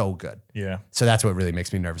 They're so good. Yeah. So that's what really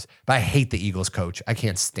makes me nervous. But I hate the Eagles coach. I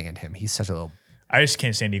can't stand him. He's such a little. I just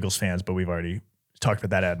can't stand Eagles fans, but we've already talked about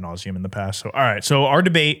that ad nauseum in the past. So, all right. So our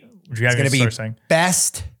debate, which you It's guys going to start be saying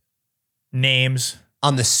best names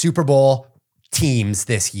on the Super Bowl teams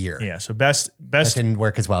this year. Yeah. So best. That didn't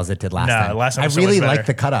work as well as it did last No, time. last time I was so really much better. liked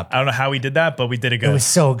the cut up. I don't know how we did that, but we did it good. It was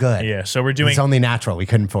so good. Yeah. So we're It doing. was only natural. We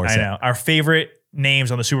couldn't force I it. know our favorite names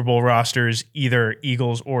on the Super Bowl rosters, either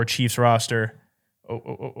Eagles or Chiefs roster.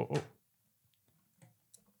 Oh.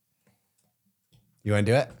 You want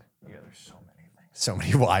to do it? Yeah. There's so many things. So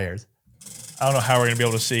many wires. I don't know how we're gonna be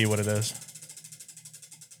able to see what it is.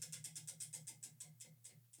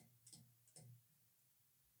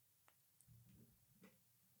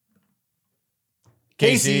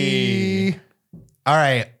 Casey. All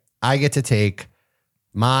right. I get to take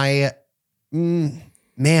my man.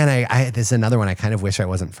 This is another one. I kind of wish I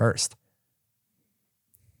wasn't first.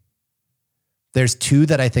 There's two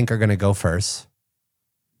that I think are going to go first.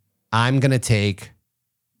 I'm going to take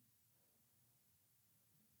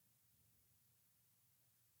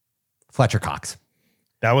Fletcher Cox.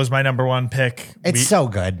 That was my number one pick. It's so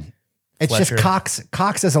good. It's Fletcher. just Cox.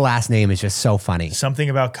 Cox as a last name is just so funny. Something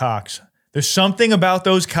about Cox. There's something about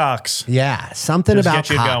those Cox. Yeah, something Just about gets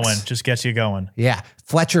you Cox. going. Just gets you going. Yeah,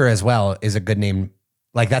 Fletcher as well is a good name.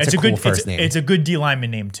 Like that's a cool first name. It's a good D lineman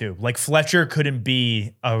name too. Like Fletcher couldn't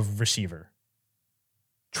be a receiver.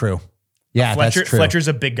 True. Yeah, Fletcher, that's true. Fletcher's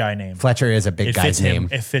a big guy name. Fletcher is a big It guy's fits him. name.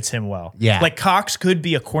 It fits him well. Yeah. Like Cox could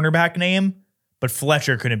be a cornerback name, but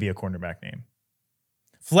Fletcher couldn't be a cornerback name.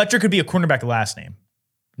 Fletcher could be a cornerback last name,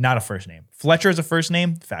 not a first name. Fletcher is a first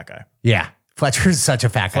name, fat guy. Yeah. Fletcher's such a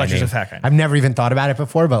fat guy. Fletcher's name. a fat guy name. I've never even thought about it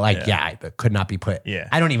before, but like, it could not be put. Yeah.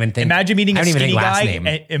 I don't even think. Imagine meeting I a don't even skinny think last guy,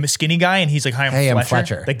 name. and a skinny guy, and he's like, "Hi, Hey, I'm I'm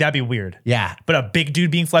Fletcher." Fletcher. Like that'd be weird. Yeah. But a big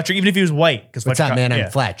dude being Fletcher, even if he was white, because What's up, man?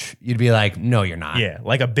 I'm Fletch. You'd be like, no, you're not. Yeah,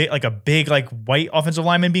 like a big white offensive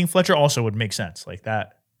lineman being Fletcher also would make sense, like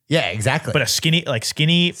that. Yeah, exactly. But a skinny.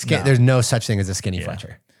 No. There's no such thing as a skinny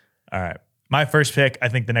Fletcher. All right, my first pick. I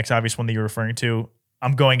think the next obvious one that you're referring to.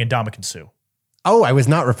 I'm going Ndamukong Suh. Oh, I was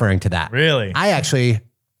not referring to that. Really? I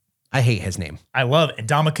hate his name. I love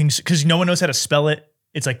Ndamukong Suh because no one knows how to spell it.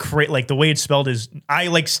 It's like like the way it's spelled is. I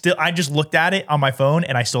just looked at it on my phone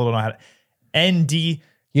and I still don't know how to. ND.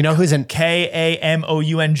 You know who's in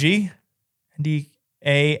KAMOUNG?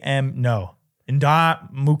 No.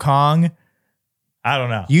 Ndamukong. I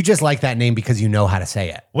don't know. You just like that name because you know how to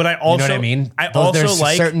say it. What I also, you know what I mean? There's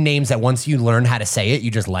certain names that once you learn how to say it,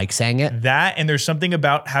 you just like saying it. That, and there's something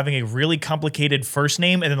about having a really complicated first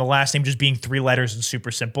name and then the last name just being 3 letters and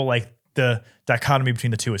super simple. Like the dichotomy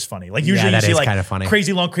between the two is funny. Like usually you see like kinda funny.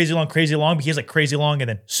 crazy long, but he has like crazy long and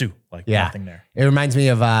then Sue. Like nothing there. It reminds me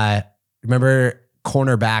of remember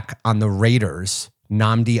cornerback on the Raiders,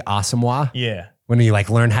 Nnamdi Asomugha? Yeah. When he like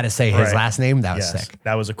learned how to say his last name, that was sick.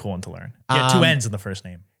 That was a cool one to learn. Yeah, 2 N's in the first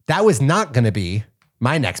name. That was not going to be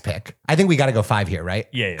my next pick. I think we got to go 5 here, right?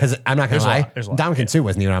 Yeah. Because I'm not going to lie, There's a lot. Ndamukong Suh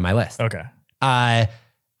wasn't even on my list. Okay. I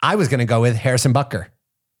was going to go with Harrison Butker.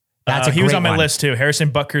 That's He was great on my one. list too.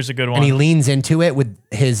 Harrison Butker's a good one. And he leans into it with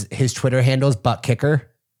his Twitter handles, Butt Kicker.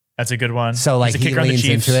 That's a good one. So like He's a he kicker on the leans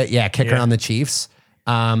Chiefs. into it. Yeah, kicker on the Chiefs.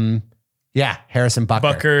 Yeah, Harrison Butker.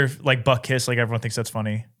 Bucker, like Buck Kiss, like everyone thinks that's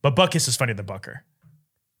funny. But Buck Kiss is funnier than Bucker.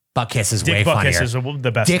 Butkiss is Dick way Butkus funnier. is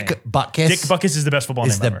the best Dick name. Butkus. Dick Butkus is the best football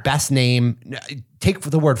is name the ever. best name. Take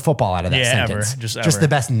the word football out of that Yeah, sentence. ever. Just Ever. the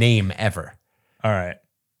best name ever. All right.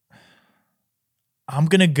 I'm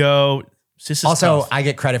going to go. This is Also, tough. I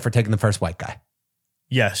get credit for taking the first white guy.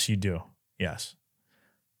 Yes, you do. Yes.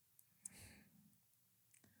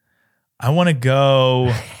 I want to go.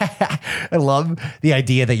 I love the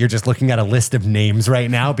idea that you're just looking at a list of names right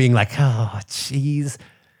now, being like, oh, jeez.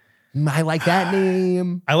 I like that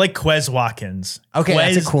name. I like Quez Watkins. Okay,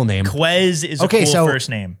 Quez, that's a cool name. Quez is a cool first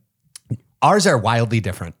name. Ours are wildly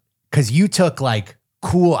different because you took like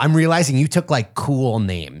cool. I'm realizing you took like cool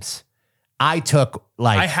names. I took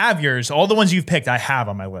like I have yours. All the ones you've picked, I have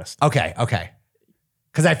on my list. okay.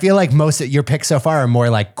 Because I feel like most of your picks so far are more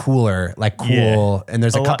like cooler, like cool. Yeah. And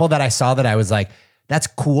there's a A couple that I saw that I was like, that's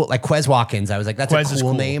cool. Like Quez Watkins. I was like, that's Quez a is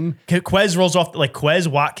cool name. Quez rolls off like Quez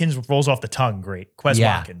Watkins rolls off the tongue. Great. Quez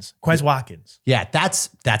Yeah. Watkins. Quez Watkins. Yeah, that's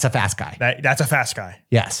a fast guy. That's a fast guy.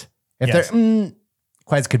 Yes. If Yes. they're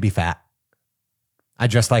Quez could be fat. I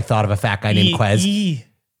just like thought of a fat guy named Quez.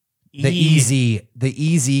 The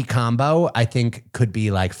easy combo, I think, could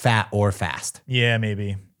be like fat or fast. Yeah,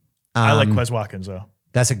 maybe. I like Um, Quez Watkins though.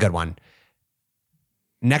 That's a good one.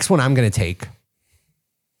 Next one I'm going to take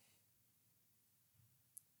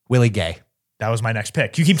Willie Gay. That was my next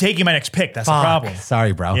pick. You keep taking my next pick. That's the Fuck. problem.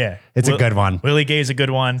 Sorry, bro. Yeah. It's a good one. Willie Gay is a good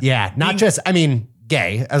one. Yeah. Not Being- just, I mean,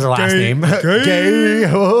 Gay as a last Gay. name. Gay. Gay.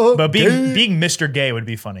 Oh, But gay. being Mr. Gay would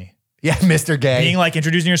be funny. Yeah, Mr. Gay. Being like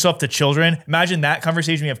introducing yourself to children. Imagine that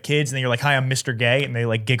conversation. You have kids and then you're like, hi, I'm Mr. Gay. And they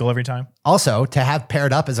like giggle every time. Also, to have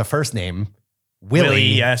paired up as a first name, Willie,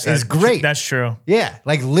 yes, is that's great. That's true. Yeah.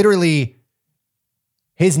 Like literally,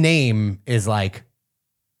 his name is like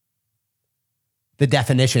the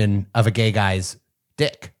definition of a gay guy's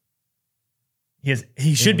dick.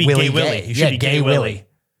 He should be Willie Gay Willie. Gay. He should Yeah, be Gay Gay Willie. Willie.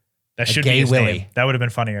 That A should Gay be his Willie. name. That would have been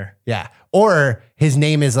funnier. Yeah. Or his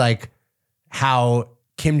name is like how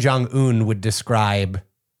Kim Jong-un would describe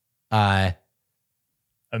A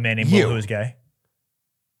man named You. Will who is gay.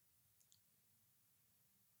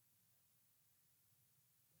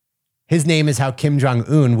 his name is how Kim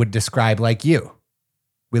Jong-un would describe like you.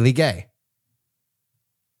 Willie Gay.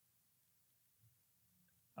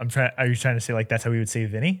 Are you trying to say like that's how we would say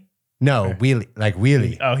Vinny? No, Wheelie, like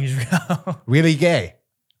Wheelie. Oh, he's Wheelie Gay.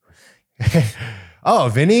 Oh,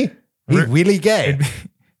 Vinny? He's Wheelie Gay.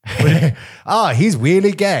 Oh, he's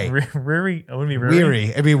Wheelie Gay. Weary. It wouldn't be Weary.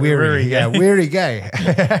 It'd be weary. Yeah, weary gay.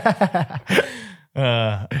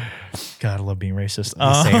 God, I love being racist.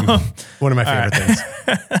 Same. One of my favorite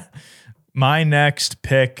things. My next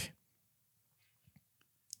pick.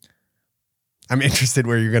 I'm interested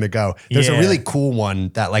where you're gonna go. There's a Yeah. really cool one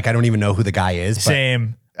that like I don't even know who the guy is. But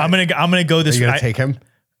Same. I'm gonna go this Are you way. gonna take him?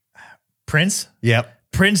 Prince. Yep.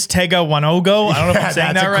 Prince Tega Wanogo. I don't know if Yeah, I'm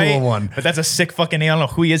saying that's that a right. cool one. But that's a sick fucking name. I don't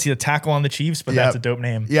know who he is. He's a tackle on the Chiefs, but that's a dope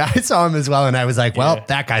name. Yeah, I saw him as well, and I was like, well, Yeah.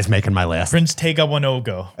 that guy's making my list. Prince Tega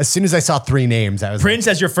Wanogo. As soon as I saw three names, I was Prince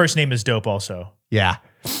as your first name is dope also. like, yeah.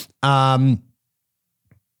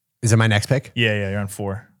 Is it my next pick? Yeah, you're on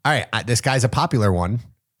 4. All right, this guy's a popular one.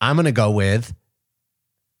 I'm gonna go with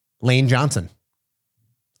Lane Johnson.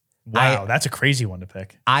 Wow, that's a crazy one to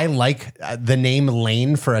pick. I like the name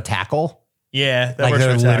Lane for a tackle. Yeah, that Like works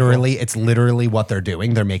they're for a tackle. literally, it's literally what they're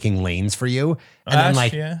doing. They're making lanes for you. And then That's-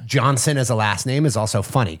 like yeah. Johnson as a last name is also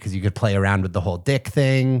funny because you could play around with the whole dick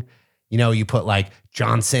thing. You know, you put like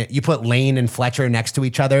Johnson, you put Lane and Fletcher next to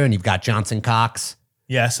each other and you've got Johnson Cox,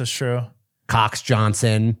 Yes, that's true. Cox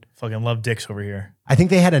Johnson. Fucking love dicks over here. I think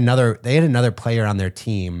they had another player on their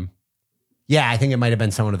team. Yeah, I think it might have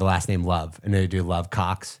been someone with the last name Love. And they do Love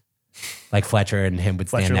Cox. Like Fletcher and him would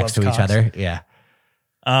stand Fletcher next to loves each Cox. other. Yeah.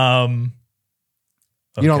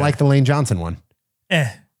 You don't Okay. like the Lane Johnson one?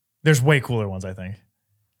 There's way cooler ones, I think.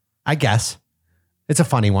 I guess. It's a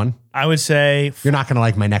funny one. I would say. You're not going to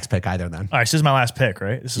like my next pick either then. All right, so this is my last pick,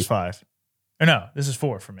 right? This is 5. Or no, this is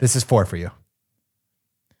 4 for me. This is 4 for you.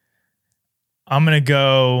 I'm going to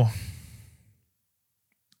go.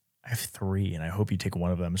 I have 3, and I hope you take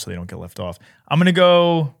one of them so they don't get left off. I'm going to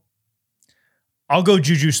go. I'll go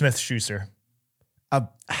Juju Smith-Schuster.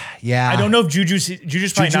 Yeah. I don't know if Juju's probably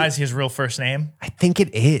Juju- not his real first name. I think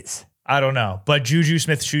it is. I don't know. But Juju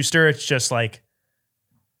Smith-Schuster, it's just like,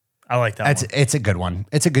 I like that one. It's a good one.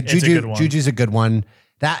 It's a good It's a Juju. good one. Juju's a good one.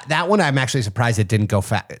 That one I'm actually surprised it didn't go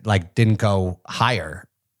didn't go higher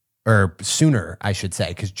or sooner, I should say,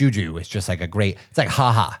 because Juju is just like a great. It's like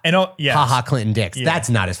haha. And yes. Haha Clinton Dix. Yeah. That's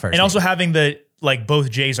not his first. And name. also having the, like, both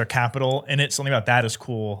J's are capital in it. Something about that is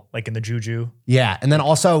cool, like in the Juju. Yeah. And then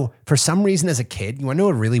also, for some reason as a kid, you want to know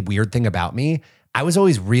a really weird thing about me? I was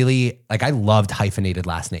always really, like, I loved hyphenated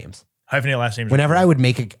last names. Hyphenated last names. Whenever I would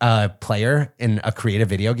make a player in a creative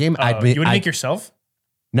video game, you would make yourself?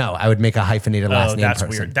 No, I would make a hyphenated last name that's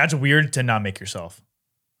person. weird. That's weird to not make yourself.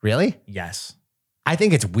 Really? Yes. I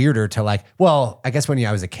think it's weirder to like, well, I guess when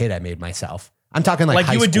I was a kid, I made myself. I'm talking like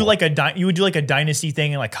high you would do school. like a dynasty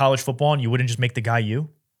thing in like college football and you wouldn't just make the guy you?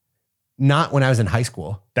 Not when I was in high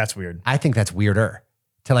school. That's weird. I think that's weirder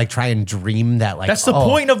to like try and dream that like, That's the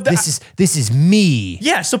point of that. This is me.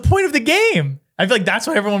 Yeah, it's the point of the game. I feel like that's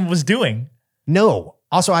what everyone was doing. No.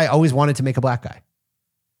 Also, I always wanted to make a black guy.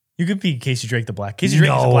 You could be Casey Drake the black. Casey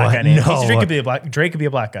Drake is a black guy name. Casey Drake could be a black. Drake could be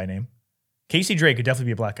a black guy name. Casey Drake could definitely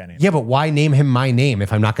be a black guy name. Yeah, but why name him my name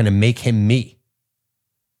if I'm not going to make him me?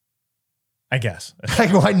 I guess.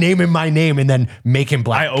 Like, why name him my name and then make him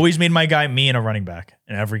black? I always made my guy me and a running back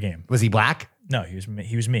in every game. Was he black? No, he was me.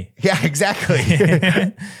 He was me. Yeah, exactly.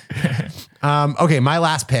 Okay, my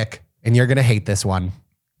last pick, and you're going to hate this one.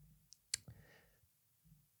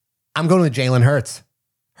 I'm going with Jalen Hurts.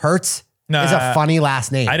 Hurts is a funny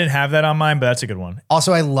last name. I didn't have that on mine, but that's a good one.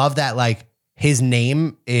 Also, I love that like his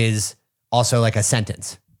name is also like a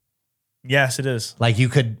sentence. Yes, it is. Like you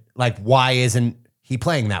could like, why isn't he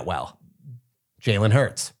playing that well? Jalen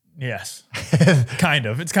Hurts. Yes. Kind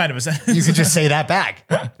of. It's kind of a sentence. You could just say that back.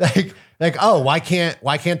 Oh, why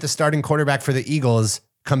can't the starting quarterback for the Eagles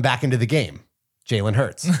come back into the game? Jalen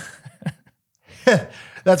Hurts.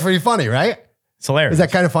 That's pretty funny, right? It's hilarious. Is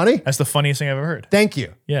that kind of funny? That's the funniest thing I've ever heard. Thank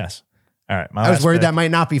you. Yes. All right. I was worried that might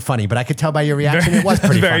not be funny, but I could tell by your reaction it was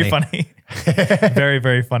pretty very funny. Very,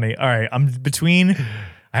 very funny. All right.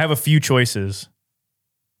 I have a few choices.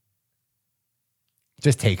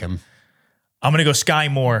 Just take him. I'm going to go Sky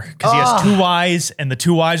Moore because he has 2 Ys and the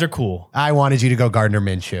 2 Ys are cool. I wanted you to go Gardner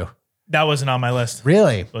Minshew. That wasn't on my list.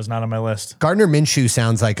 Really? It was not on my list. Gardner Minshew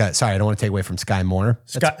sounds like sorry, I don't want to take away from Sky Moore.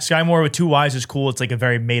 Sky Moore with 2 Ys is cool. It's like a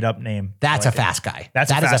very made up name. That's a fast guy.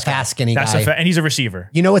 That is a fast, skinny guy. And he's a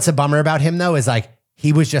receiver. You know what's a bummer about him though is like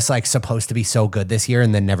he was just like supposed to be so good this year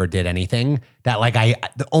and then never did anything. That like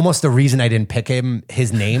almost the reason I didn't pick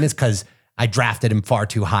his name is because I drafted him far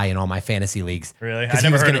too high in all my fantasy leagues. Really? I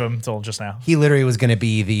never heard of him until just now. He literally was going to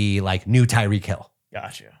be the like new Tyreek Hill.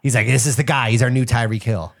 Gotcha. He's like, this is the guy. He's our new Tyreek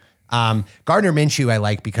Hill. Gardner Minshew I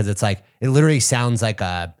like because it's like it literally sounds like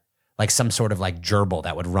some sort of like gerbil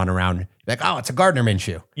that would run around like, oh, it's a Gardner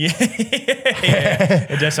Minshew. Yeah.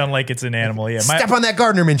 It does sound like it's an animal. Yeah. Step on that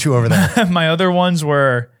Gardner Minshew over there. My other ones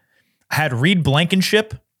were I had Reed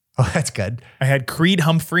Blankenship. Oh, that's good. I had Creed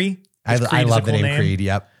Humphrey. I love the name Creed.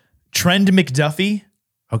 Yep. Trend McDuffie.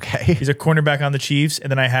 Okay. He's a cornerback on the Chiefs. And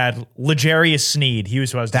then I had L'Jarius Sneed. He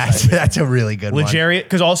was who I was That's a really good one. L'Jarius,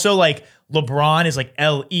 because also like LeBron is like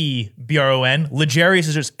LeBron. L'Jarius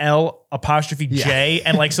is just L'J.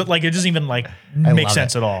 And like, so like, it doesn't even like make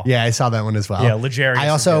sense at all. Yeah, I saw that one as well. Yeah,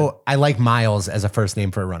 L'Jarius. I like Miles as a first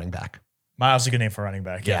name for a running back. Miles is a good name for a running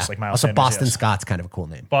back. Yes, like Miles Also, Sanders, Boston yes. Scott's kind of a cool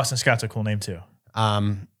name. Boston Scott's a cool name too.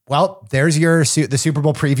 Well, there's the Super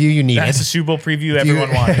Bowl preview you needed. That's the Super Bowl preview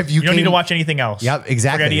everyone wanted. You don't need to watch anything else. Yep,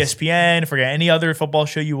 exactly. Forget ESPN, forget any other football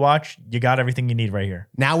show you watch. You got everything you need right here.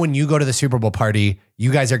 Now, when you go to the Super Bowl party,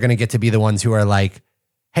 you guys are going to get to be the ones who are like,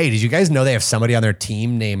 hey, did you guys know they have somebody on their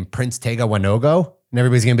team named Prince Tega Wanogo? And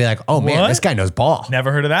everybody's going to be like, oh man, this guy knows ball.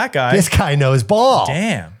 Never heard of that guy. This guy knows ball.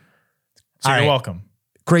 Damn. So you're welcome.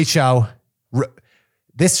 Great show.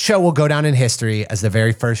 This show will go down in history as the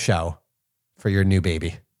very first show for your new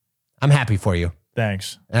baby. I'm happy for you.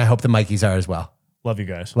 Thanks. And I hope the Mikeys are as well. Love you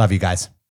guys. Love you guys.